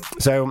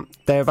 So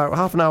they're about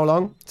half an hour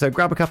long, so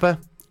grab a cuppa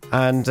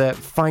and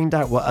find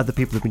out what other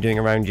people have been doing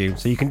around you.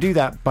 So you can do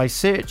that by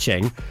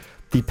searching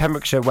the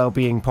Pembrokeshire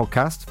Wellbeing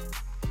Podcast,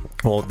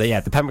 or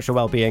the Pembrokeshire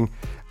Wellbeing,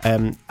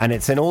 and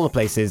it's in all the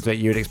places that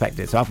you would expect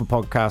it. So Apple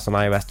Podcasts on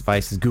iOS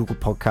devices, Google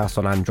Podcasts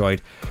on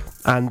Android,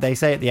 and they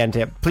say at the end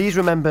here, please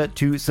remember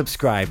to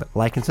subscribe.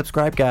 Like and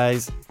subscribe,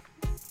 guys.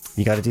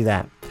 You got to do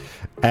that.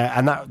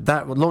 And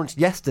that launched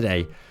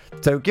yesterday.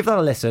 So give that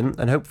a listen,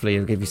 and hopefully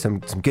it'll give you some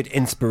good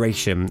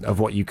inspiration of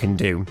what you can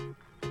do.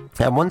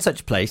 And one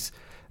such place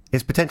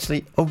is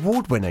potentially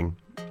award-winning,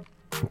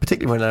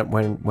 particularly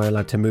when we're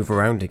allowed to move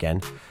around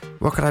again.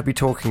 What could I be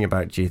talking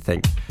about, do you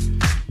think?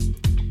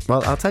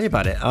 Well, I'll tell you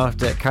about it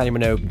after Kylie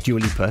Minogue, Dua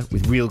Lipa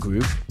with Real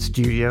Groove,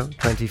 Studio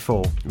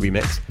 24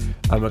 remix,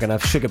 and we're going to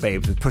have Sugar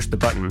Babes with Push the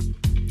Button.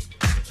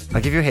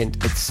 I'll give you a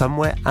hint, it's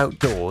somewhere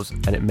outdoors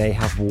and it may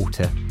have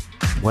water.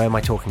 Where am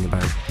I talking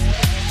about?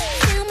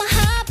 Feel my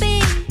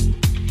heartbeat.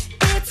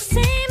 It's the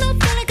same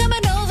old feeling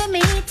coming over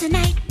me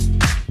tonight.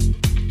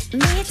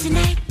 Me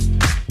tonight.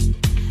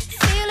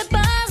 Feel it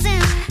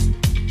buzzing.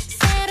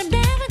 Said I'm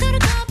never gonna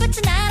go, but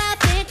tonight I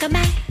think I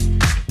might.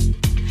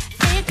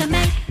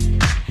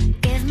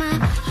 Give my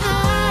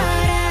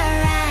heart a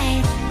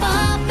ride.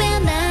 Pop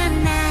in the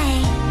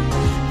night.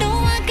 No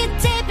one could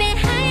take it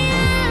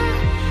higher.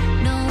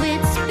 No,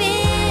 it's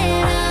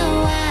been a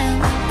while,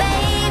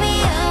 baby,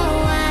 a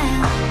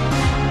while.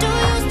 Do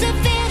you still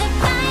feel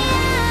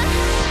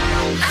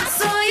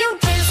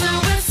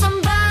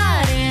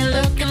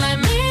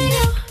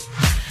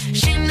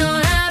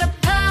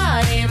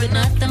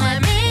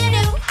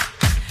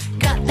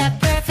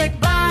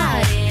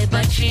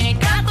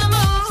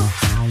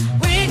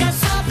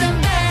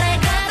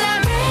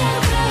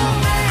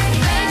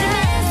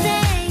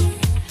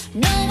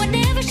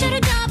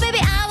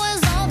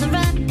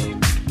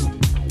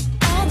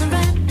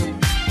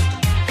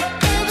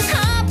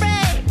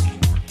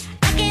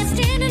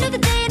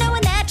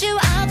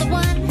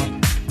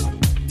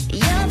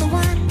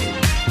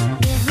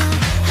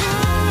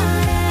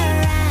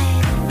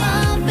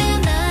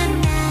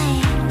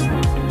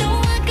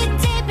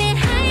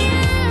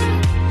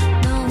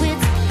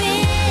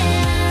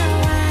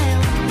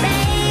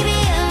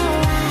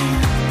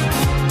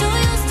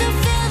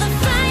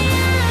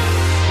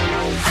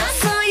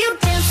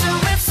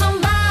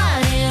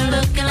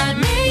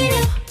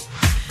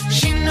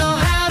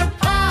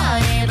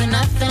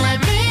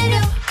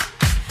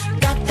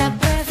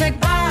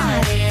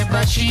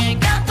she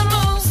ain't got the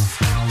moves.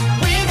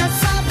 We got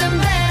something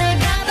better,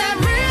 got that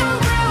real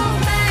groove,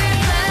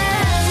 baby.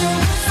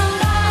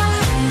 Somebody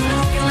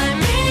looking like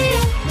me.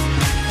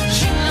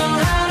 She know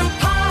how to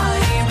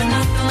party, but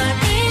nothing like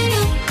me.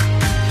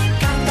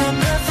 Got that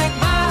perfect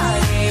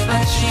body,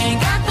 but she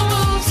ain't got the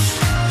moves.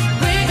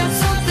 We got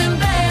something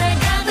better,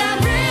 got that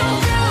real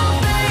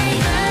groove, baby.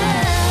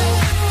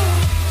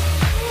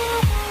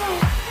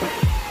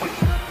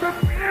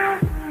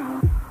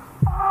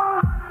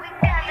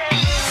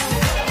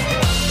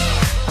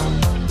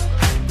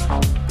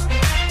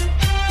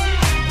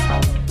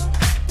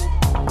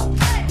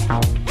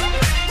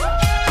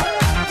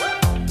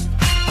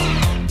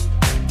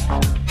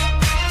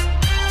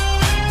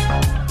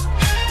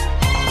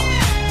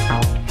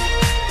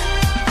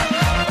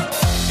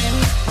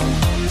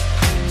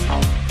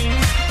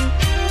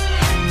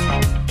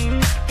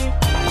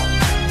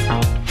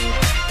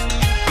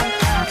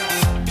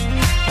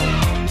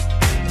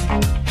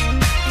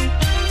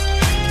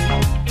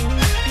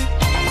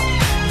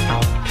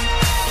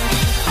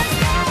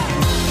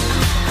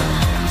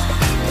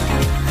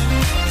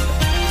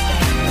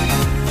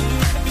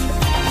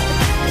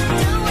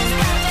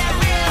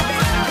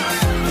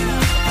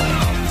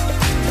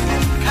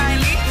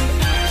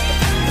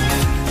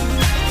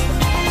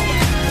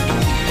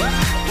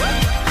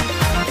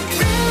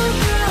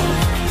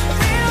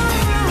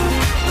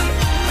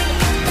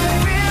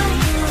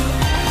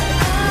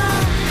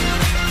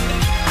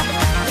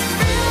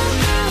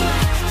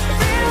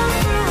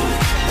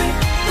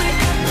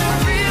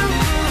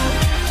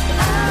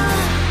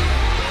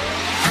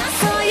 I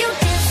saw you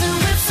dancing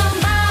with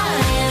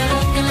somebody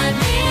looking like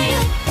me.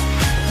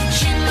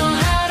 She know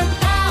how to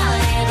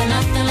party, but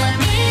nothing like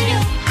me.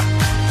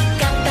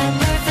 Got that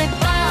perfect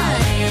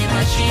body,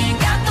 but she ain't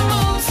got the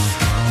moves.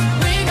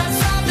 We got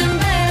something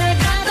better,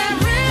 got that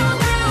real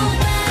groove,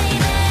 baby.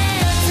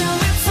 Dancing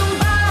with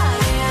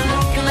somebody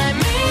looking like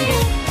me.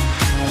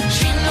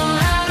 She know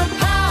how to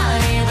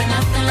party, but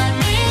nothing like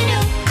me.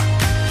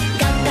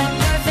 Got that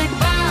perfect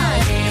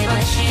body,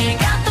 but she ain't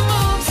got the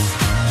moves.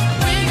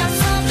 We got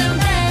something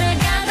better,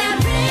 got that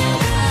real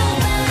groove,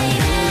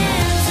 baby.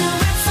 Dancing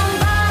with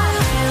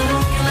somebody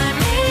looking like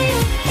me.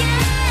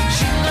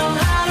 She know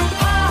how to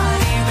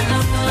party, but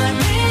nothing like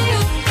me.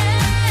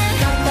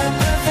 Got that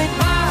perfect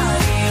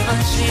body,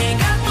 but she ain't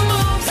got the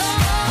moves.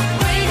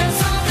 We got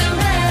something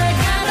better,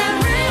 got that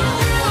real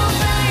groove,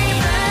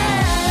 baby.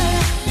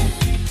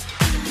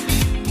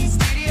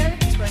 Studio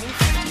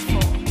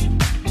 2054.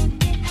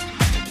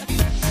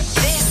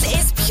 This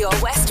is Pure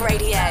West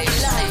Radio,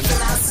 live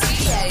from our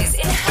studios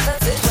in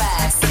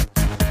Haverfordwest.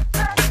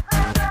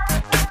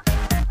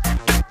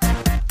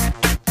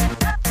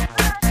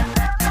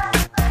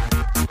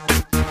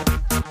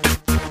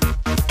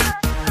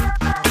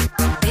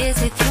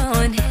 Busy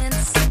throwing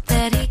hints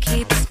that he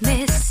keeps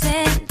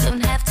missing.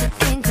 Don't have to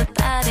think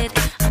about it.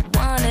 I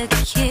wanna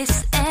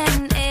kiss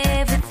and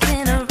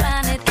everything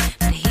around it,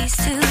 but he's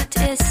too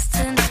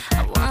distant.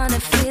 I wanna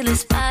feel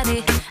his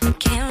body. I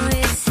can't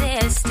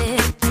resist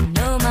it. I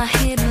know my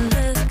hidden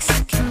looks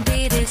can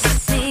be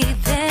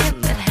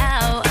deceiving, but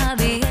how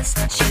obvious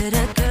should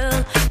a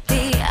girl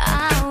be?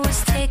 I was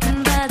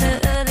taken by the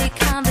early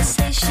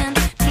conversation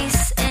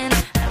piece, and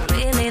I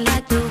really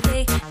like the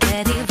way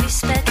that he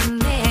respects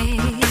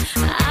me.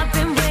 I've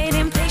been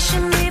waiting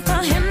patiently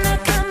for him to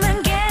come and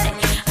get it.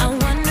 I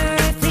wonder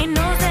if he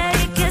knows that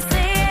he can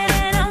say it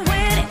and I'm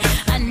with it.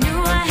 I knew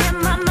I had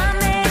my mind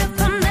made up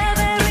from the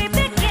very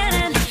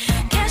beginning.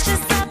 Catch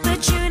this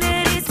opportunity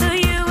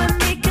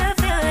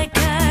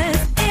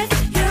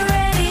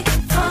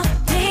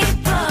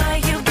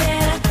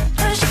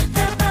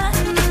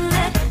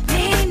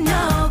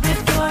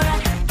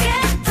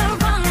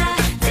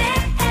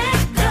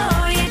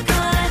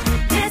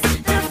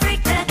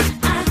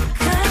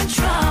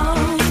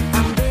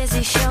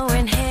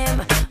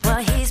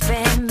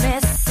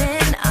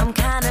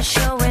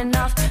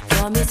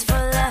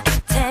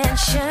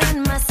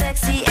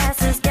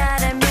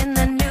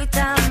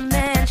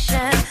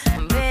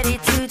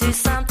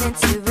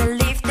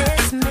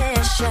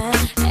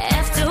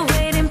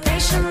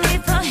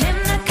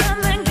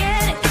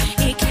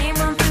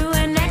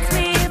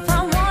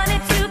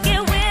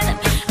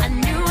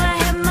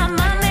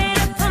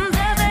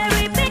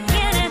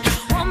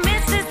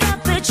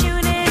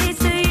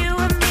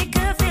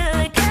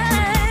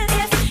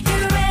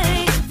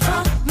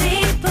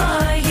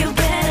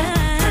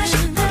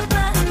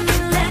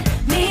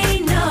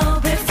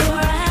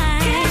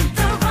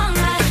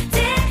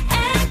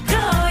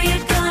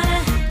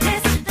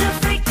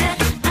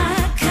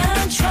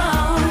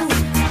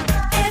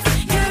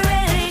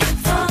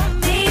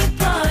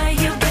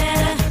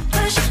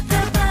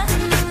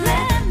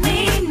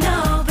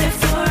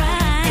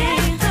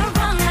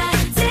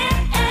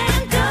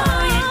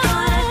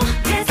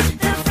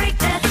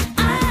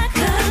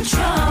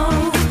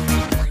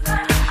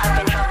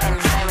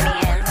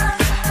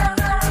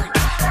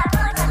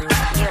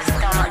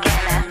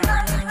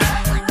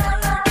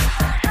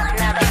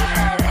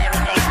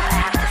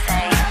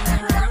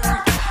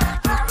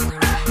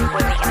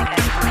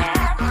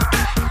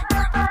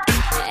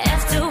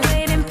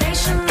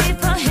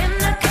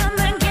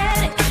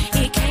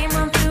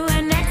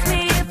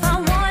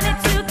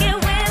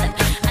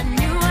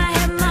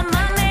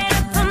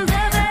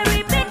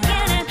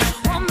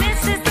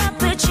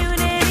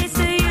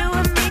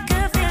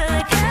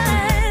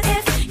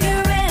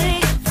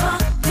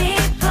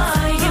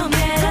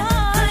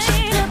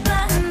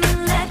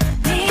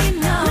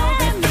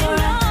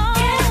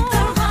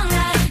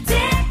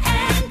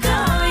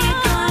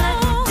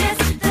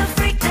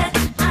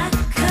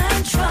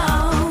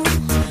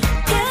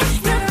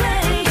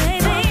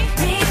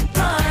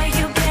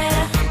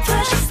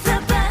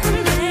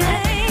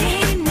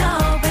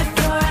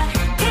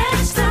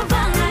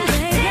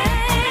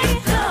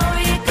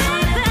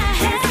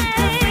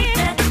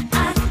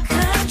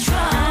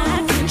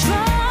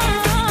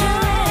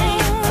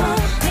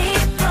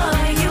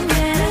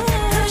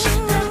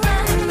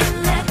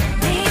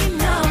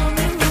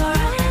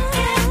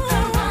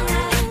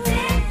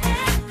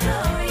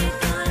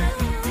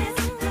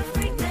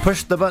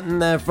Push the button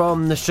there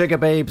from the Sugar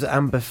Babes,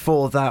 and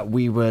before that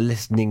we were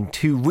listening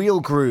to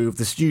Real Groove,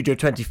 the Studio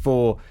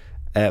 24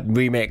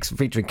 remix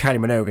featuring Kylie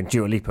Minogue and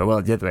Dua Lipa.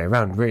 Well, the other way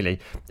around, really.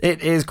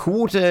 It is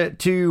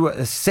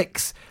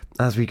 5:45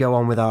 as we go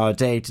on with our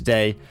day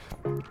today.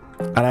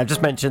 And I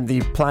just mentioned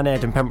the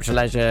Planet and Pembrokeshire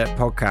Leisure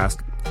podcast.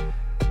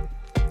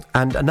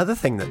 And another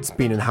thing that's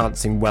been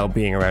enhancing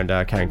well-being around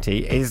our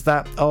county is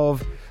that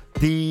of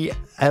the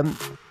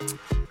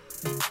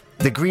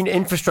Green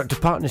Infrastructure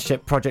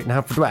Partnership project in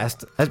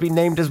Haverfordwest has been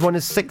named as one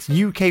of 6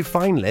 UK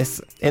finalists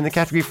in the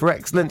category for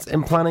excellence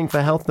in planning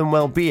for health and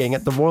well-being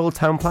at the Royal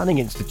Town Planning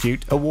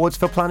Institute Awards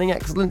for Planning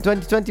Excellence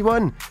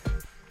 2021.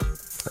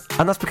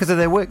 And that's because of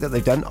their work that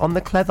they've done on the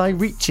Cleddau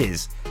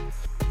Reaches.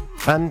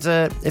 And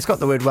it's got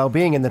the word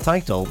well-being in the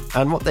title,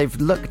 and what they've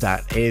looked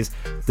at is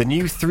the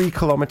new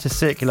 3-kilometre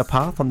circular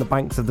path on the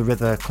banks of the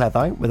River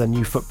Cleddau with a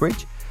new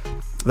footbridge,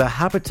 the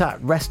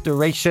habitat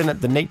restoration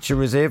at the nature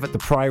reserve at the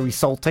Priory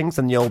Saltings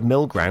and the old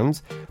mill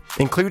grounds,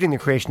 including the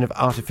creation of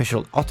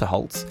artificial otter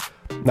halts.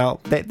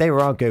 Now, they were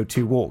our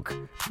go-to walk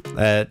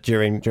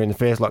during the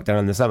first lockdown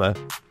in the summer.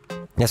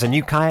 There's a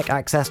new kayak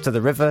access to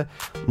the river,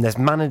 and there's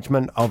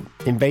management of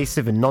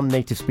invasive and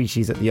non-native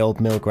species at the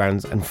old mill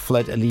grounds and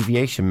flood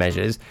alleviation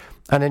measures,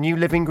 and a new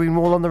living green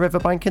wall on the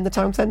riverbank in the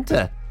town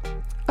centre.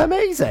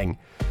 Amazing!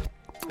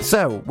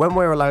 So, when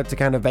we're allowed to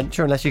kind of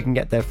venture, unless you can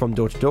get there from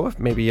door to door,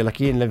 maybe you're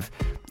lucky and live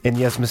in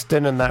the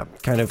Usmaston and that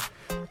kind of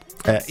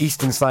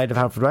eastern side of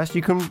Haverfordwest,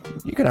 you can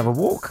have a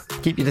walk,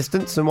 keep your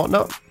distance and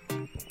whatnot.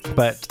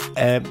 But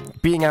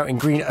being out in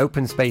green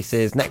open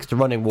spaces next to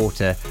running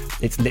water,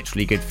 it's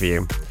literally good for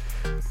you.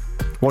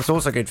 What's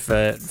also good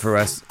for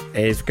us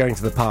is going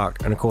to the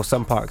park, and of course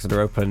some parks that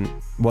are open,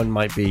 one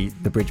might be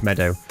the Bridge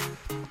Meadow.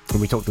 And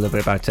we talked a little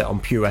bit about it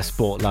on Pure West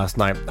Sport last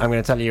night. I'm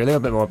going to tell you a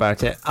little bit more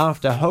about it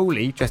after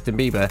Holy, Justin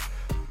Bieber,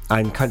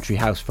 and Country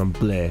House from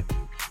Blur.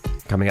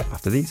 Coming up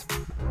after these.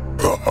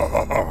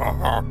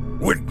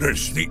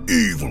 Witness the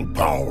evil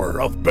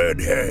power of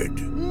Bedhead.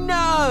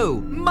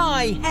 No!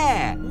 My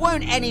hair!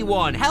 Won't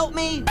anyone help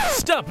me?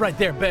 Stop right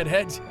there,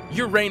 Bedhead.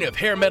 Your reign of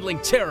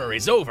hair-meddling terror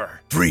is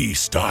over.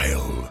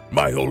 Freestyle,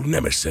 my old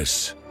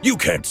nemesis. You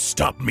can't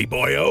stop me,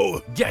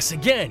 boyo. Guess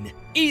again.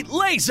 Eat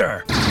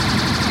laser!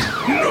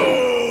 No!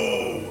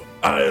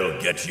 I'll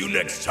get you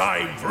next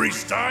time,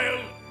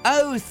 Freestyle.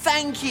 Oh,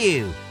 thank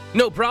you.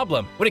 No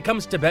problem. When it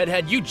comes to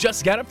Bedhead, you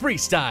just gotta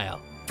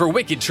freestyle. For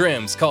wicked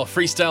trims, call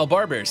Freestyle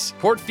Barbers,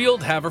 Portfield,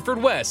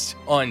 Haverfordwest,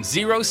 on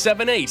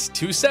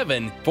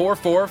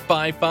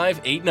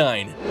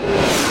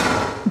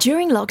 07827445589.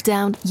 During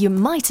lockdown, you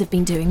might have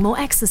been doing more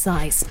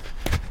exercise.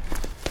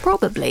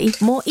 Probably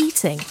more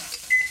eating.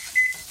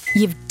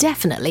 You've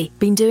definitely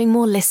been doing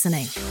more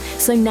listening.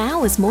 So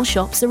now, as more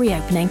shops are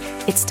reopening,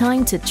 it's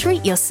time to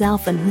treat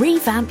yourself and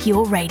revamp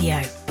your radio.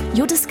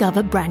 You'll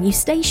discover brand new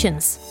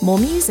stations, more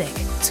music,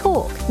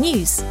 talk,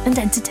 news, and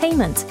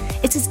entertainment.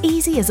 It's as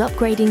easy as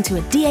upgrading to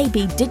a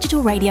DAB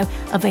digital radio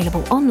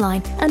available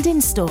online and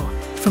in-store.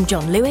 From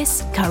John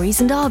Lewis,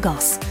 Currys and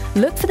Argos.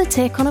 Look for the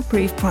tick on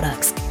approved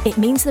products. It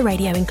means the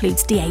radio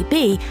includes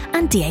DAB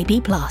and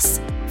DAB+.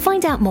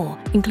 Find out more,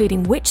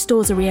 including which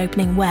stores are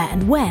reopening where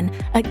and when,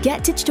 at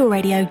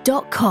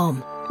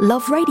getdigitalradio.com.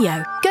 Love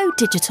radio. Go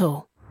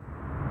digital.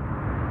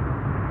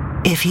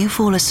 If you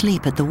fall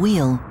asleep at the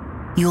wheel,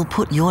 you'll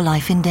put your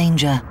life in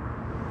danger,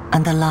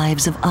 and the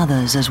lives of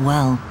others as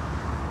well.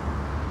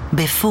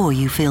 Before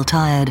you feel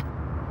tired,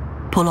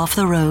 pull off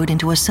the road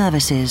into a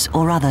services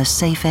or other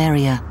safe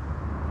area.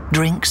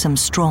 Drink some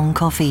strong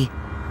coffee,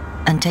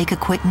 and take a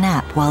quick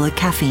nap while the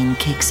caffeine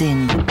kicks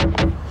in.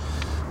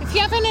 If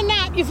you're having a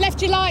nap, you've left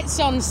your lights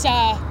on,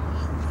 sir.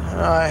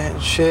 Right,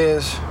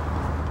 cheers.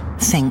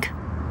 Think.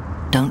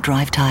 Don't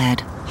drive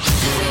tired.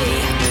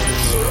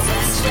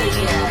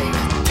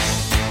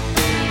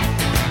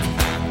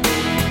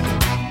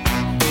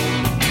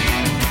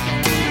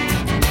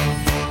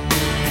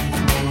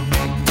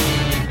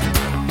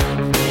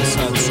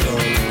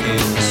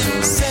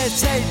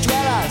 City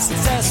dweller,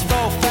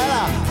 successful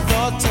fella,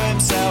 thought to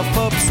himself,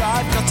 oops,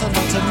 I've got a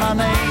lot of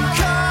money.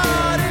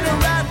 Caught in a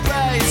rat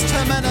race,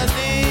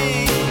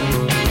 terminally.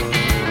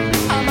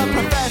 I'm a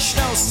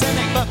professional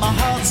cynic, but my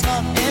heart's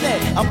not in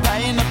it. I'm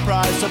paying the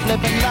price of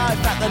living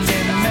life at the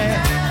limit.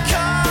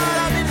 Caught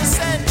up in the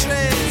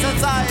centuries,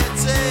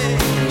 anxiety.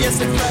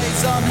 Yes, it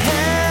preys on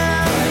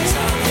him.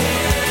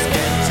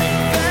 Empty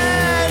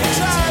bed,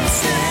 trying to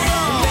sit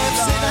on.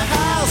 Lives in a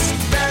house,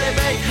 very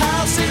big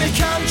house in the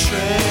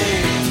country.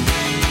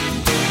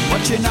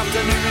 Watching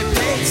afternoon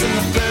repeats and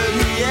the food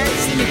he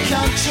eats in the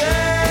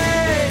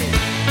country.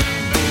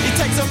 He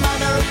takes a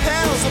manner of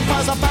pills and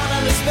piles up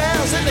analyst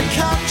bills in the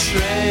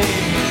country.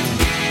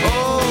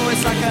 Oh,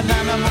 it's like an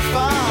animal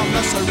farm,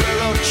 that's a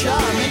rural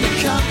charm in the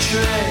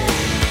country.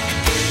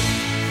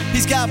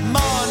 He's got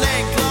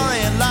morning glory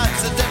and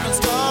life's a different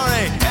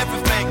story.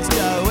 Everything's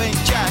going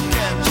Jack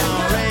and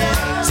Jory.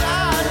 In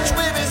touch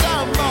with his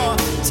own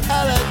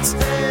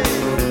mortality.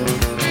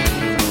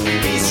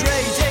 He's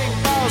reading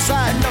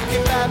Mozart,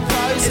 looking bad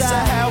prose. It's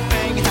a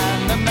helping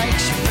hand that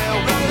makes you feel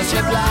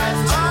wonderfully blind.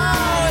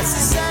 Oh, it's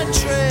the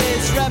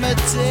centuries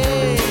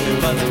reality.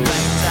 But the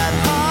pain's at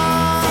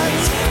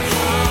heart.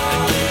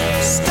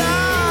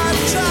 Star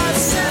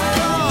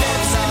tricycle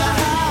lives in a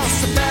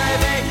house, a very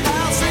big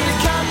house in the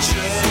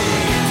country.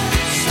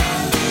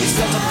 He's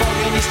got a fog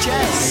in his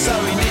chest, so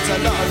he needs a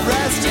lot of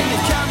rest in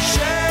the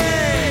country.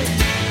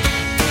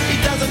 He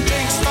doesn't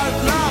drink, smoke,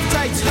 laugh,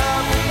 takes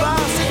herbal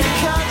baths in the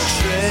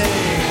country.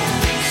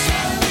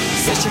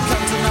 Says she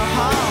come to no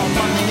harm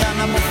on the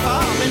animal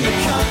farm in the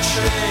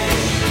country.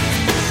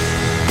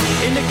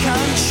 In the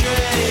country.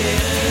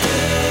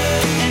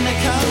 In the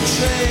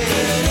country.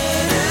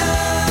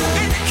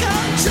 In the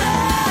country.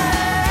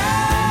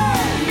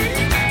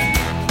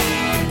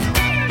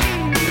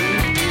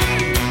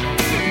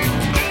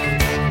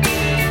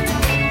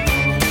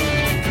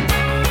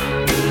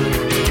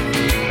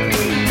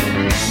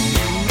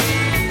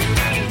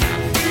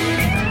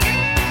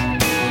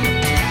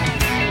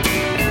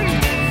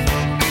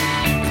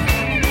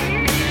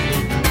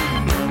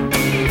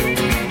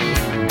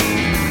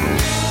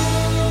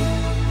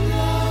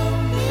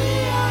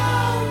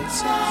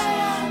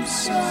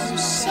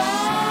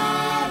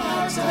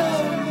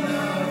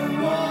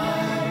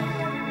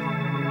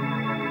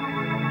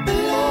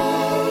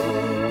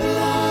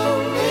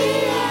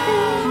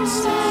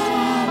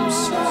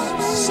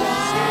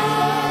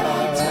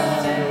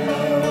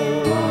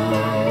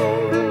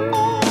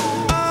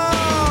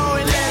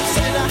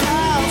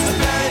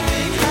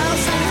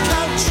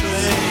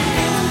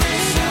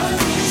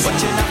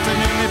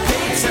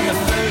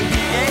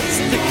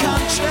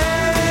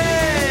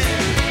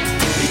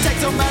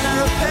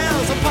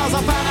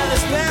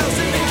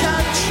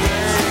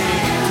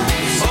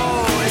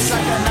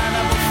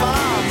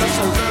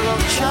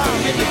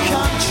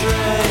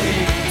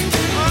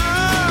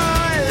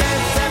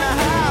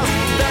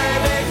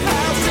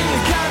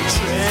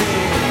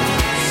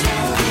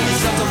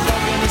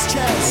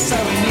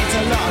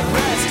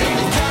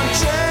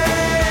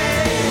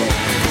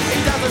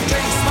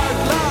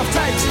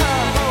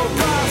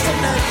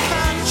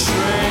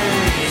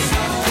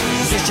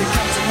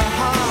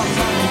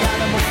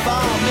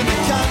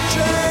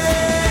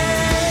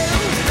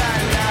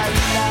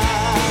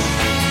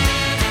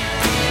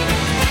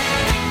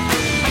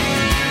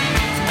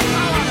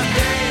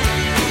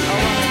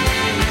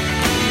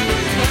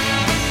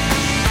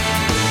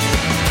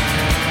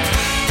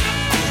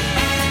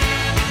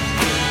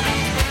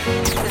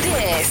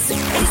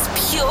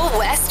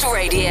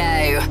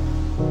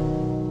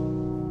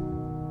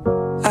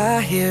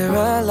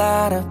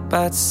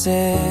 About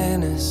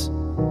sinners.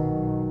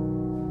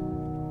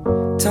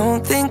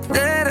 Don't think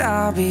that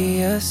I'll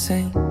be a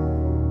saint,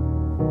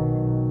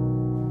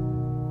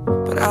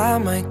 but I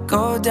might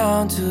go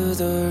down to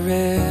the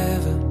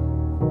river.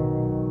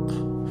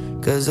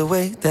 'Cause the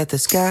way that the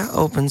sky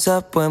opens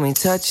up when we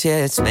touch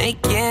it, it's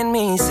making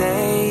me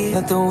say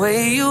that the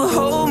way you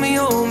hold me,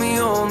 hold me,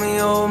 hold me,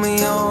 hold me,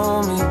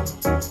 hold me,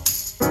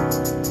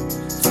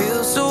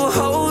 feels so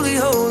holy,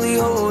 holy,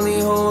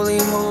 holy, holy,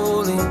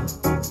 holy.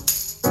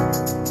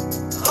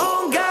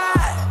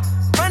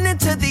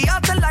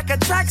 A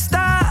track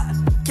star,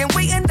 can't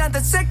wait another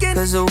second.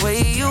 'Cause the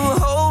way you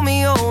hold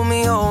me, hold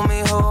me, hold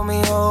me, hold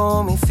me,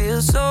 hold me,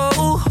 feels so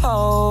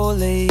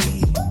holy.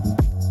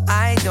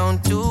 I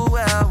don't do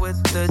well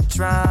with the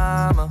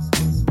drama,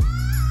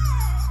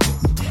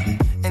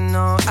 and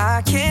no,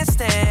 I can't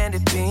stand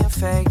it being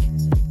fake.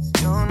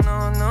 No,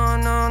 no, no,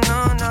 no, no,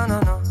 no, no,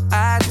 no.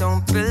 I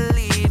don't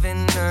believe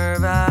in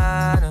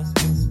Nirvana,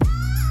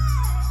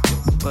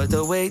 but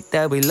the way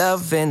that we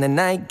love in the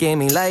night gave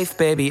me life,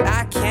 baby.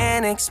 I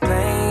can't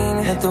explain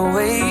it. The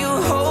way you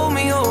hold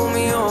me, hold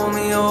me, hold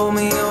me, hold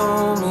me,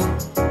 hold me,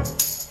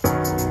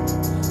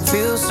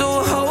 feel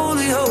so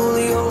holy,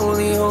 holy,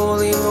 holy,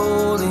 holy,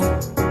 holy.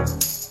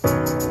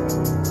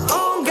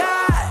 Oh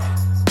God,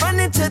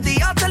 running to the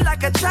altar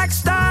like a track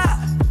star.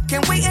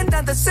 Can't wait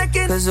another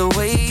second. 'Cause the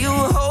way you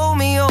hold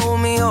me, hold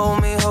me,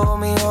 hold me, hold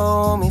me,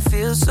 hold me,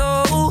 feel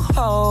so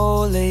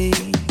holy.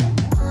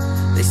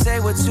 They say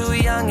we're too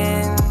young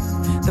and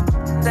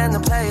then the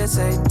players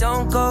say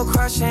don't go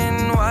crushing.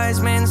 Wise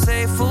men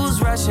say fools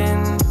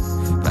rushing,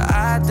 but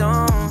I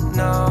don't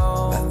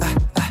know.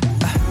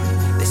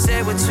 They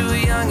say we're too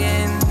young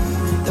and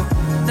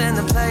then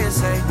the players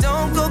say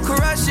don't go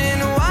crushing.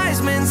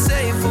 Wise men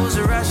say fools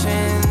are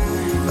rushing,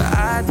 but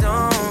I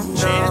don't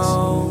know.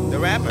 Chance, the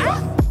rapper.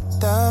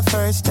 The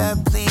first step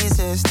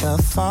pleases the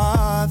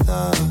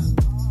Father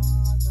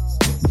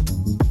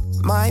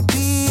might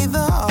be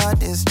the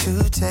hardest to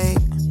take.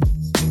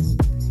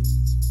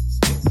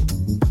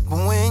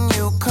 When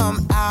you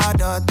come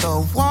out of the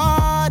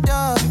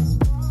water,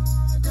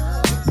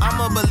 I'm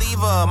a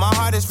believer, my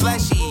heart is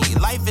fleshy.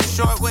 Life is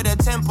short with a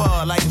temper,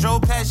 like Joe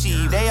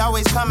Pesci. They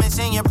always come and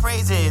sing your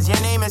praises, your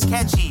name is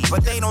catchy,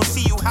 but they don't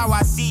see you how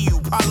I see you,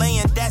 Parlay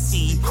and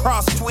Desi.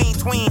 Cross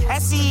tween,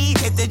 Hesse,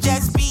 hit the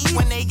jet speed.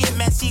 When they get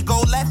messy,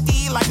 go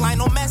lefty, like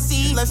Lionel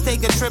Messi. Let's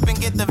take a trip and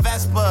get the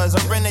Vespas,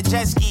 or rent a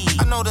jet ski.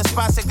 I know the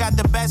spots that got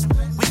the best,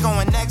 we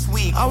going next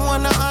week. I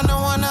wanna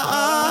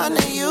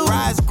honor you.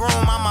 Rise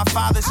groom, I'm my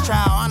father's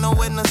child. I know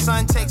when the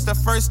son takes the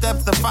first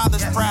step, the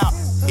father's proud.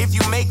 If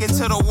you make it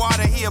to the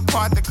water, he'll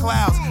part the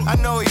clouds. I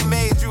know he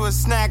made you a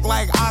snack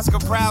like Oscar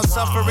Proud.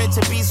 Suffer it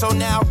to be, so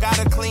now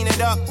gotta clean it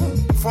up.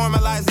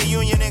 Formalize the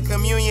union and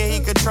communion he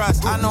could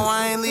trust. I know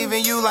I ain't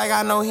leaving you like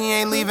I know he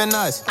ain't leaving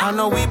us. I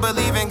know we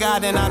believe in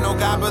God and I know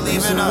God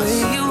believes in us.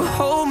 The way you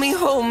hold me,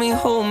 hold me,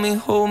 hold me,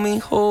 hold me,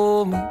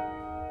 hold me.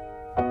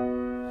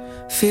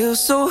 Feel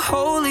so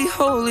holy,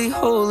 holy,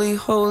 holy,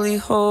 holy,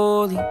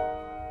 holy.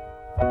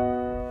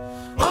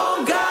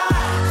 Oh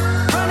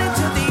God, running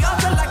to the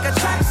altar like a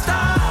track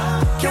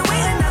star. Can't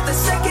wait another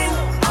second.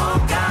 Oh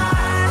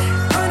God,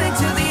 running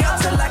to the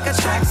altar like a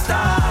track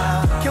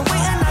star. Can't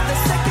wait another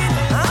second.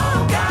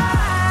 Oh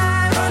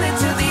God, running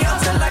to the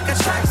altar like a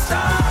track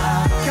star.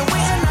 Can't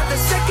wait another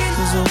second.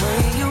 'Cause the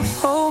way you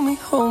hold me,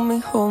 hold me,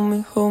 hold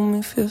me, hold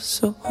me, feel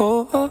so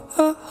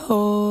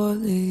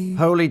holy.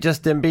 Holy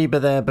Justin Bieber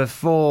there.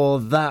 Before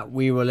that,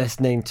 we were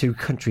listening to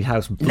Country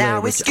House Blue, Now,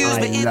 which excuse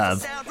I me,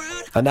 love.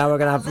 And now we're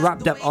going to have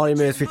wrapped up Ollie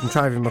Murphy from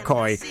Triving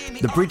McCoy.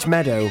 The Bridge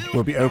Meadow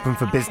will be open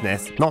for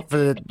business. Not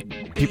for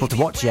people to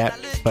watch yet,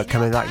 but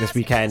coming back this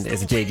weekend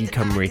is a JD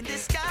Cymru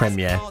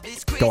premiere.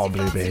 Go on,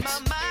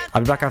 Bluebirds.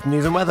 I'll be back after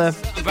news and weather.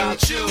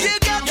 About you. You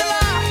got the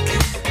lock,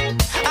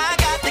 I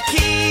got the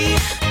key.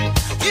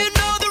 You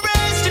know the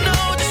rest, you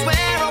know just where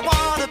I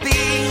wanna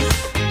be.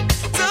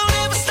 Don't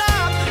ever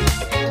stop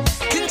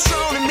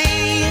controlling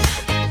me.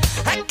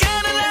 I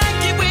kinda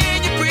like it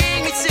when you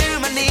bring me to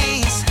my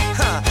knees.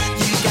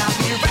 You got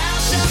me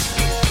wrapped up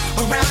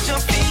around your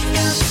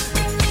fingers. I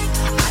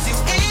do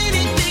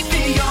anything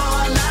for your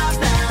love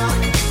now.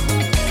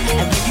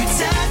 And when you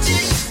touch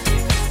it,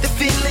 the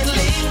feeling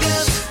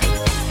lingers.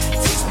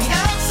 Takes me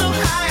up so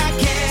high I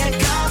can't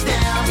come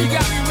down. You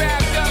got me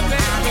wrapped up,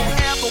 man. I don't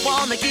ever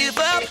wanna give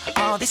up.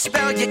 All this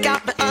spell you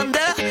got me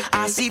under.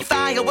 I see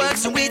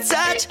fireworks when we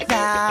touch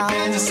now.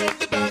 There's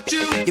something about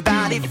you. Your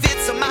body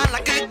fits on mine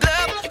like a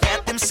glove.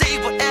 Let them say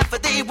whatever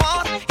they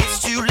want. It's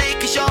too late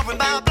 'cause you're in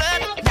my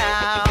blood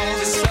now.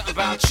 There's something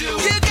about you.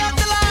 You got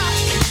the lock,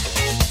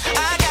 I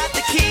got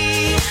the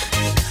key.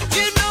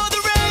 You know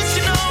the rest,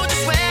 you know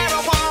just where I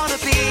wanna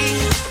be.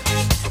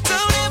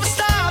 Don't ever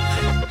stop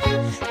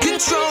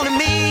controlling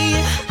me.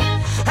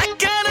 I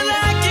kinda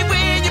like it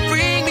when you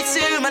bring me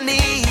to my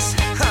knees.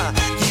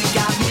 You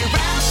got me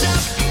wrapped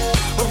up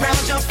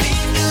around your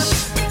fingers.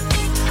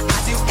 I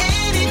do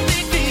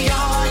anything for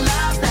your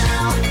love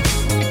now.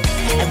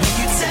 And when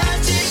you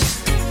touch it,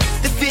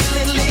 the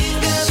feeling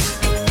lingers.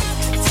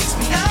 Takes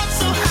me up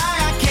so high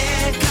I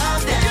can't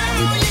come down.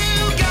 You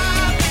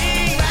got me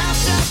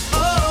wrapped up,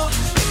 oh.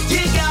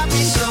 You got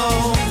me so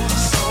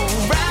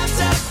wrapped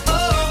up,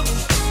 oh.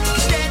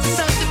 'Cause there's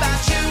something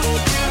about you.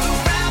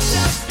 Wrapped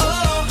up,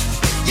 oh.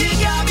 You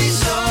got me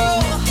so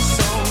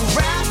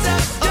wrapped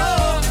up, oh.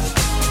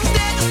 'Cause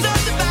there's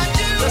something about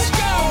you. Let's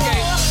go.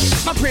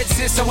 My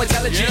princess so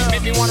intelligent,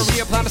 make me want to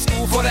reapply to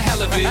school for the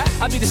hell of it.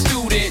 I'll be the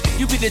student,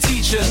 you be the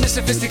teacher. Miss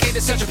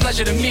Sophisticated, such a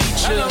pleasure to meet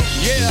you.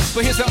 Yeah,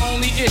 but here's the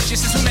only issue.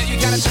 Since we met, you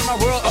gotta turn my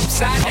world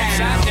upside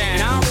down.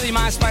 And I don't really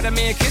mind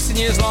Spider-Man kissing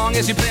you as long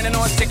as you're planning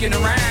on sticking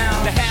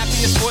around. The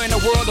happiest boy in the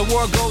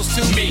world goes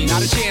to me.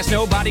 Not a chance,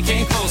 nobody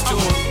came close to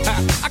him.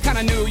 I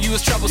kinda knew you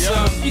was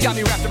troublesome. You got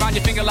me wrapped around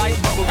your finger like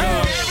bubblegum.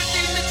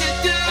 Everything that you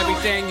do,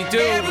 Everything you do.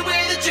 every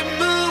way that you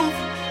move,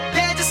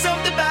 there's just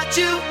something about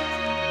you.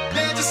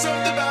 There's just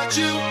something about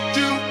you.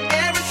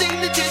 Everything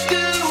that you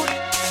do,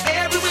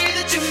 every way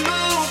that you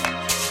move,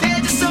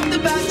 there's just something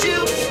about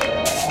you.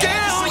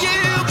 Girl, you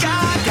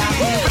got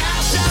me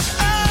wrapped up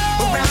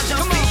around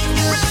your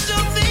fingers. I do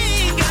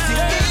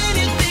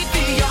anything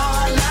for your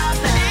love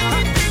now.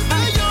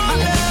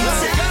 You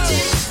touch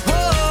it,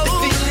 the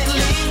feeling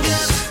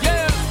lingers.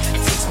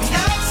 Takes me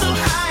up so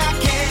high I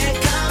can't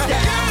come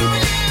down.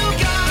 You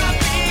got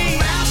me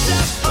wrapped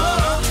up,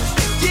 oh.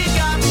 You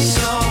got me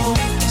so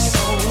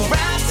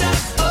wrapped up,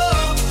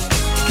 oh.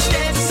 'Cause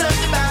there's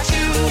something about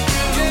you.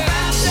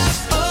 Wrapped up,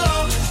 oh.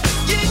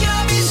 You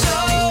got me so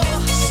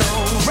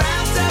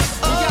wrapped up,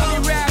 oh.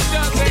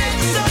 'Cause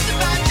there's something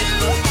about you.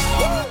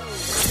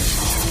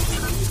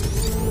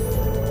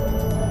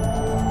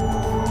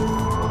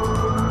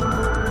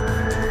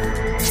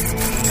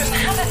 From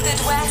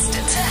Haverfordwest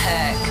to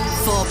Hook.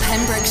 For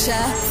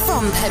Pembrokeshire,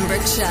 from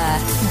Pembrokeshire,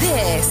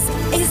 this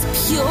is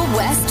Pure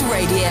West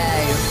Radio.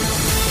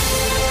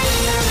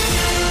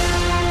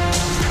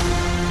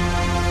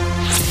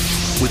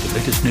 With the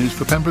latest news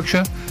for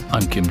Pembrokeshire,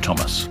 I'm Kim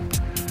Thomas.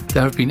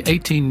 There have been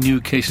 18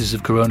 new cases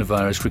of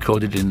coronavirus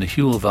recorded in the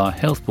Hywel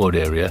Health Board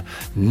area,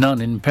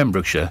 none in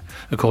Pembrokeshire,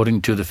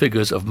 according to the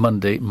figures of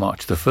Monday,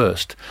 March the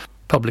 1st.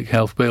 Public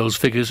Health Wales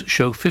figures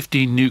show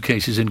 15 new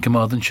cases in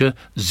Carmarthenshire,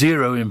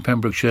 0 in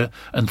Pembrokeshire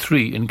and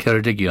 3 in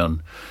Ceredigion.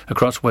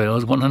 Across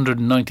Wales,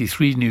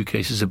 193 new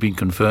cases have been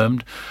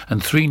confirmed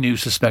and 3 new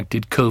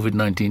suspected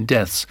COVID-19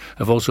 deaths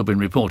have also been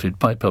reported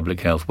by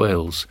Public Health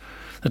Wales.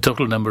 The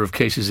total number of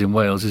cases in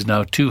Wales is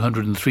now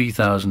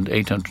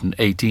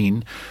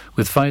 203,818,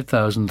 with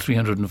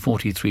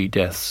 5,343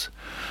 deaths.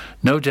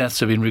 No deaths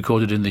have been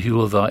recorded in the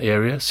Hywel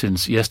area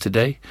since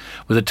yesterday,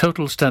 with a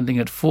total standing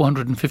at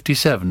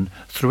 457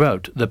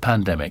 throughout the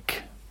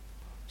pandemic.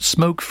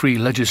 Smoke-free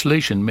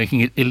legislation making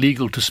it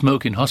illegal to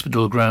smoke in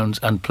hospital grounds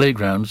and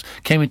playgrounds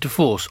came into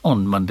force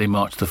on Monday,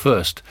 March the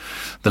 1st.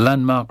 The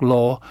landmark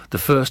law, the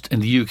first in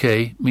the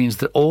UK, means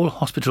that all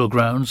hospital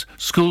grounds,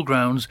 school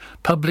grounds,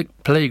 public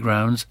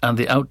playgrounds and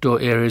the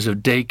outdoor areas of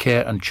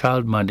daycare and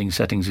childminding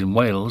settings in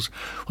Wales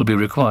will be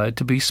required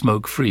to be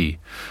smoke-free.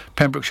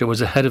 Pembrokeshire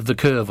was ahead of the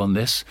curve on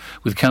this,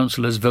 with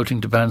councillors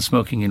voting to ban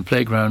smoking in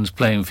playgrounds,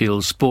 playing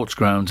fields, sports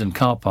grounds and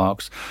car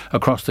parks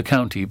across the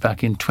county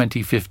back in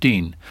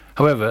 2015.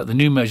 However, the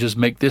new measures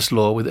make this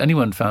law, with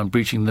anyone found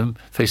breaching them,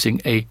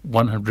 facing a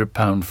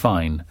 £100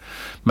 fine.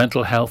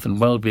 Mental Health and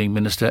Wellbeing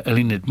Minister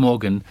Eluned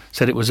Morgan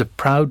said it was a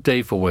proud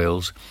day for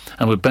Wales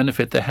and would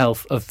benefit the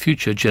health of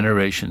future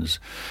generations.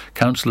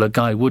 Councillor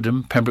Guy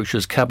Woodham,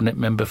 Pembrokeshire's Cabinet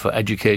Member for Education,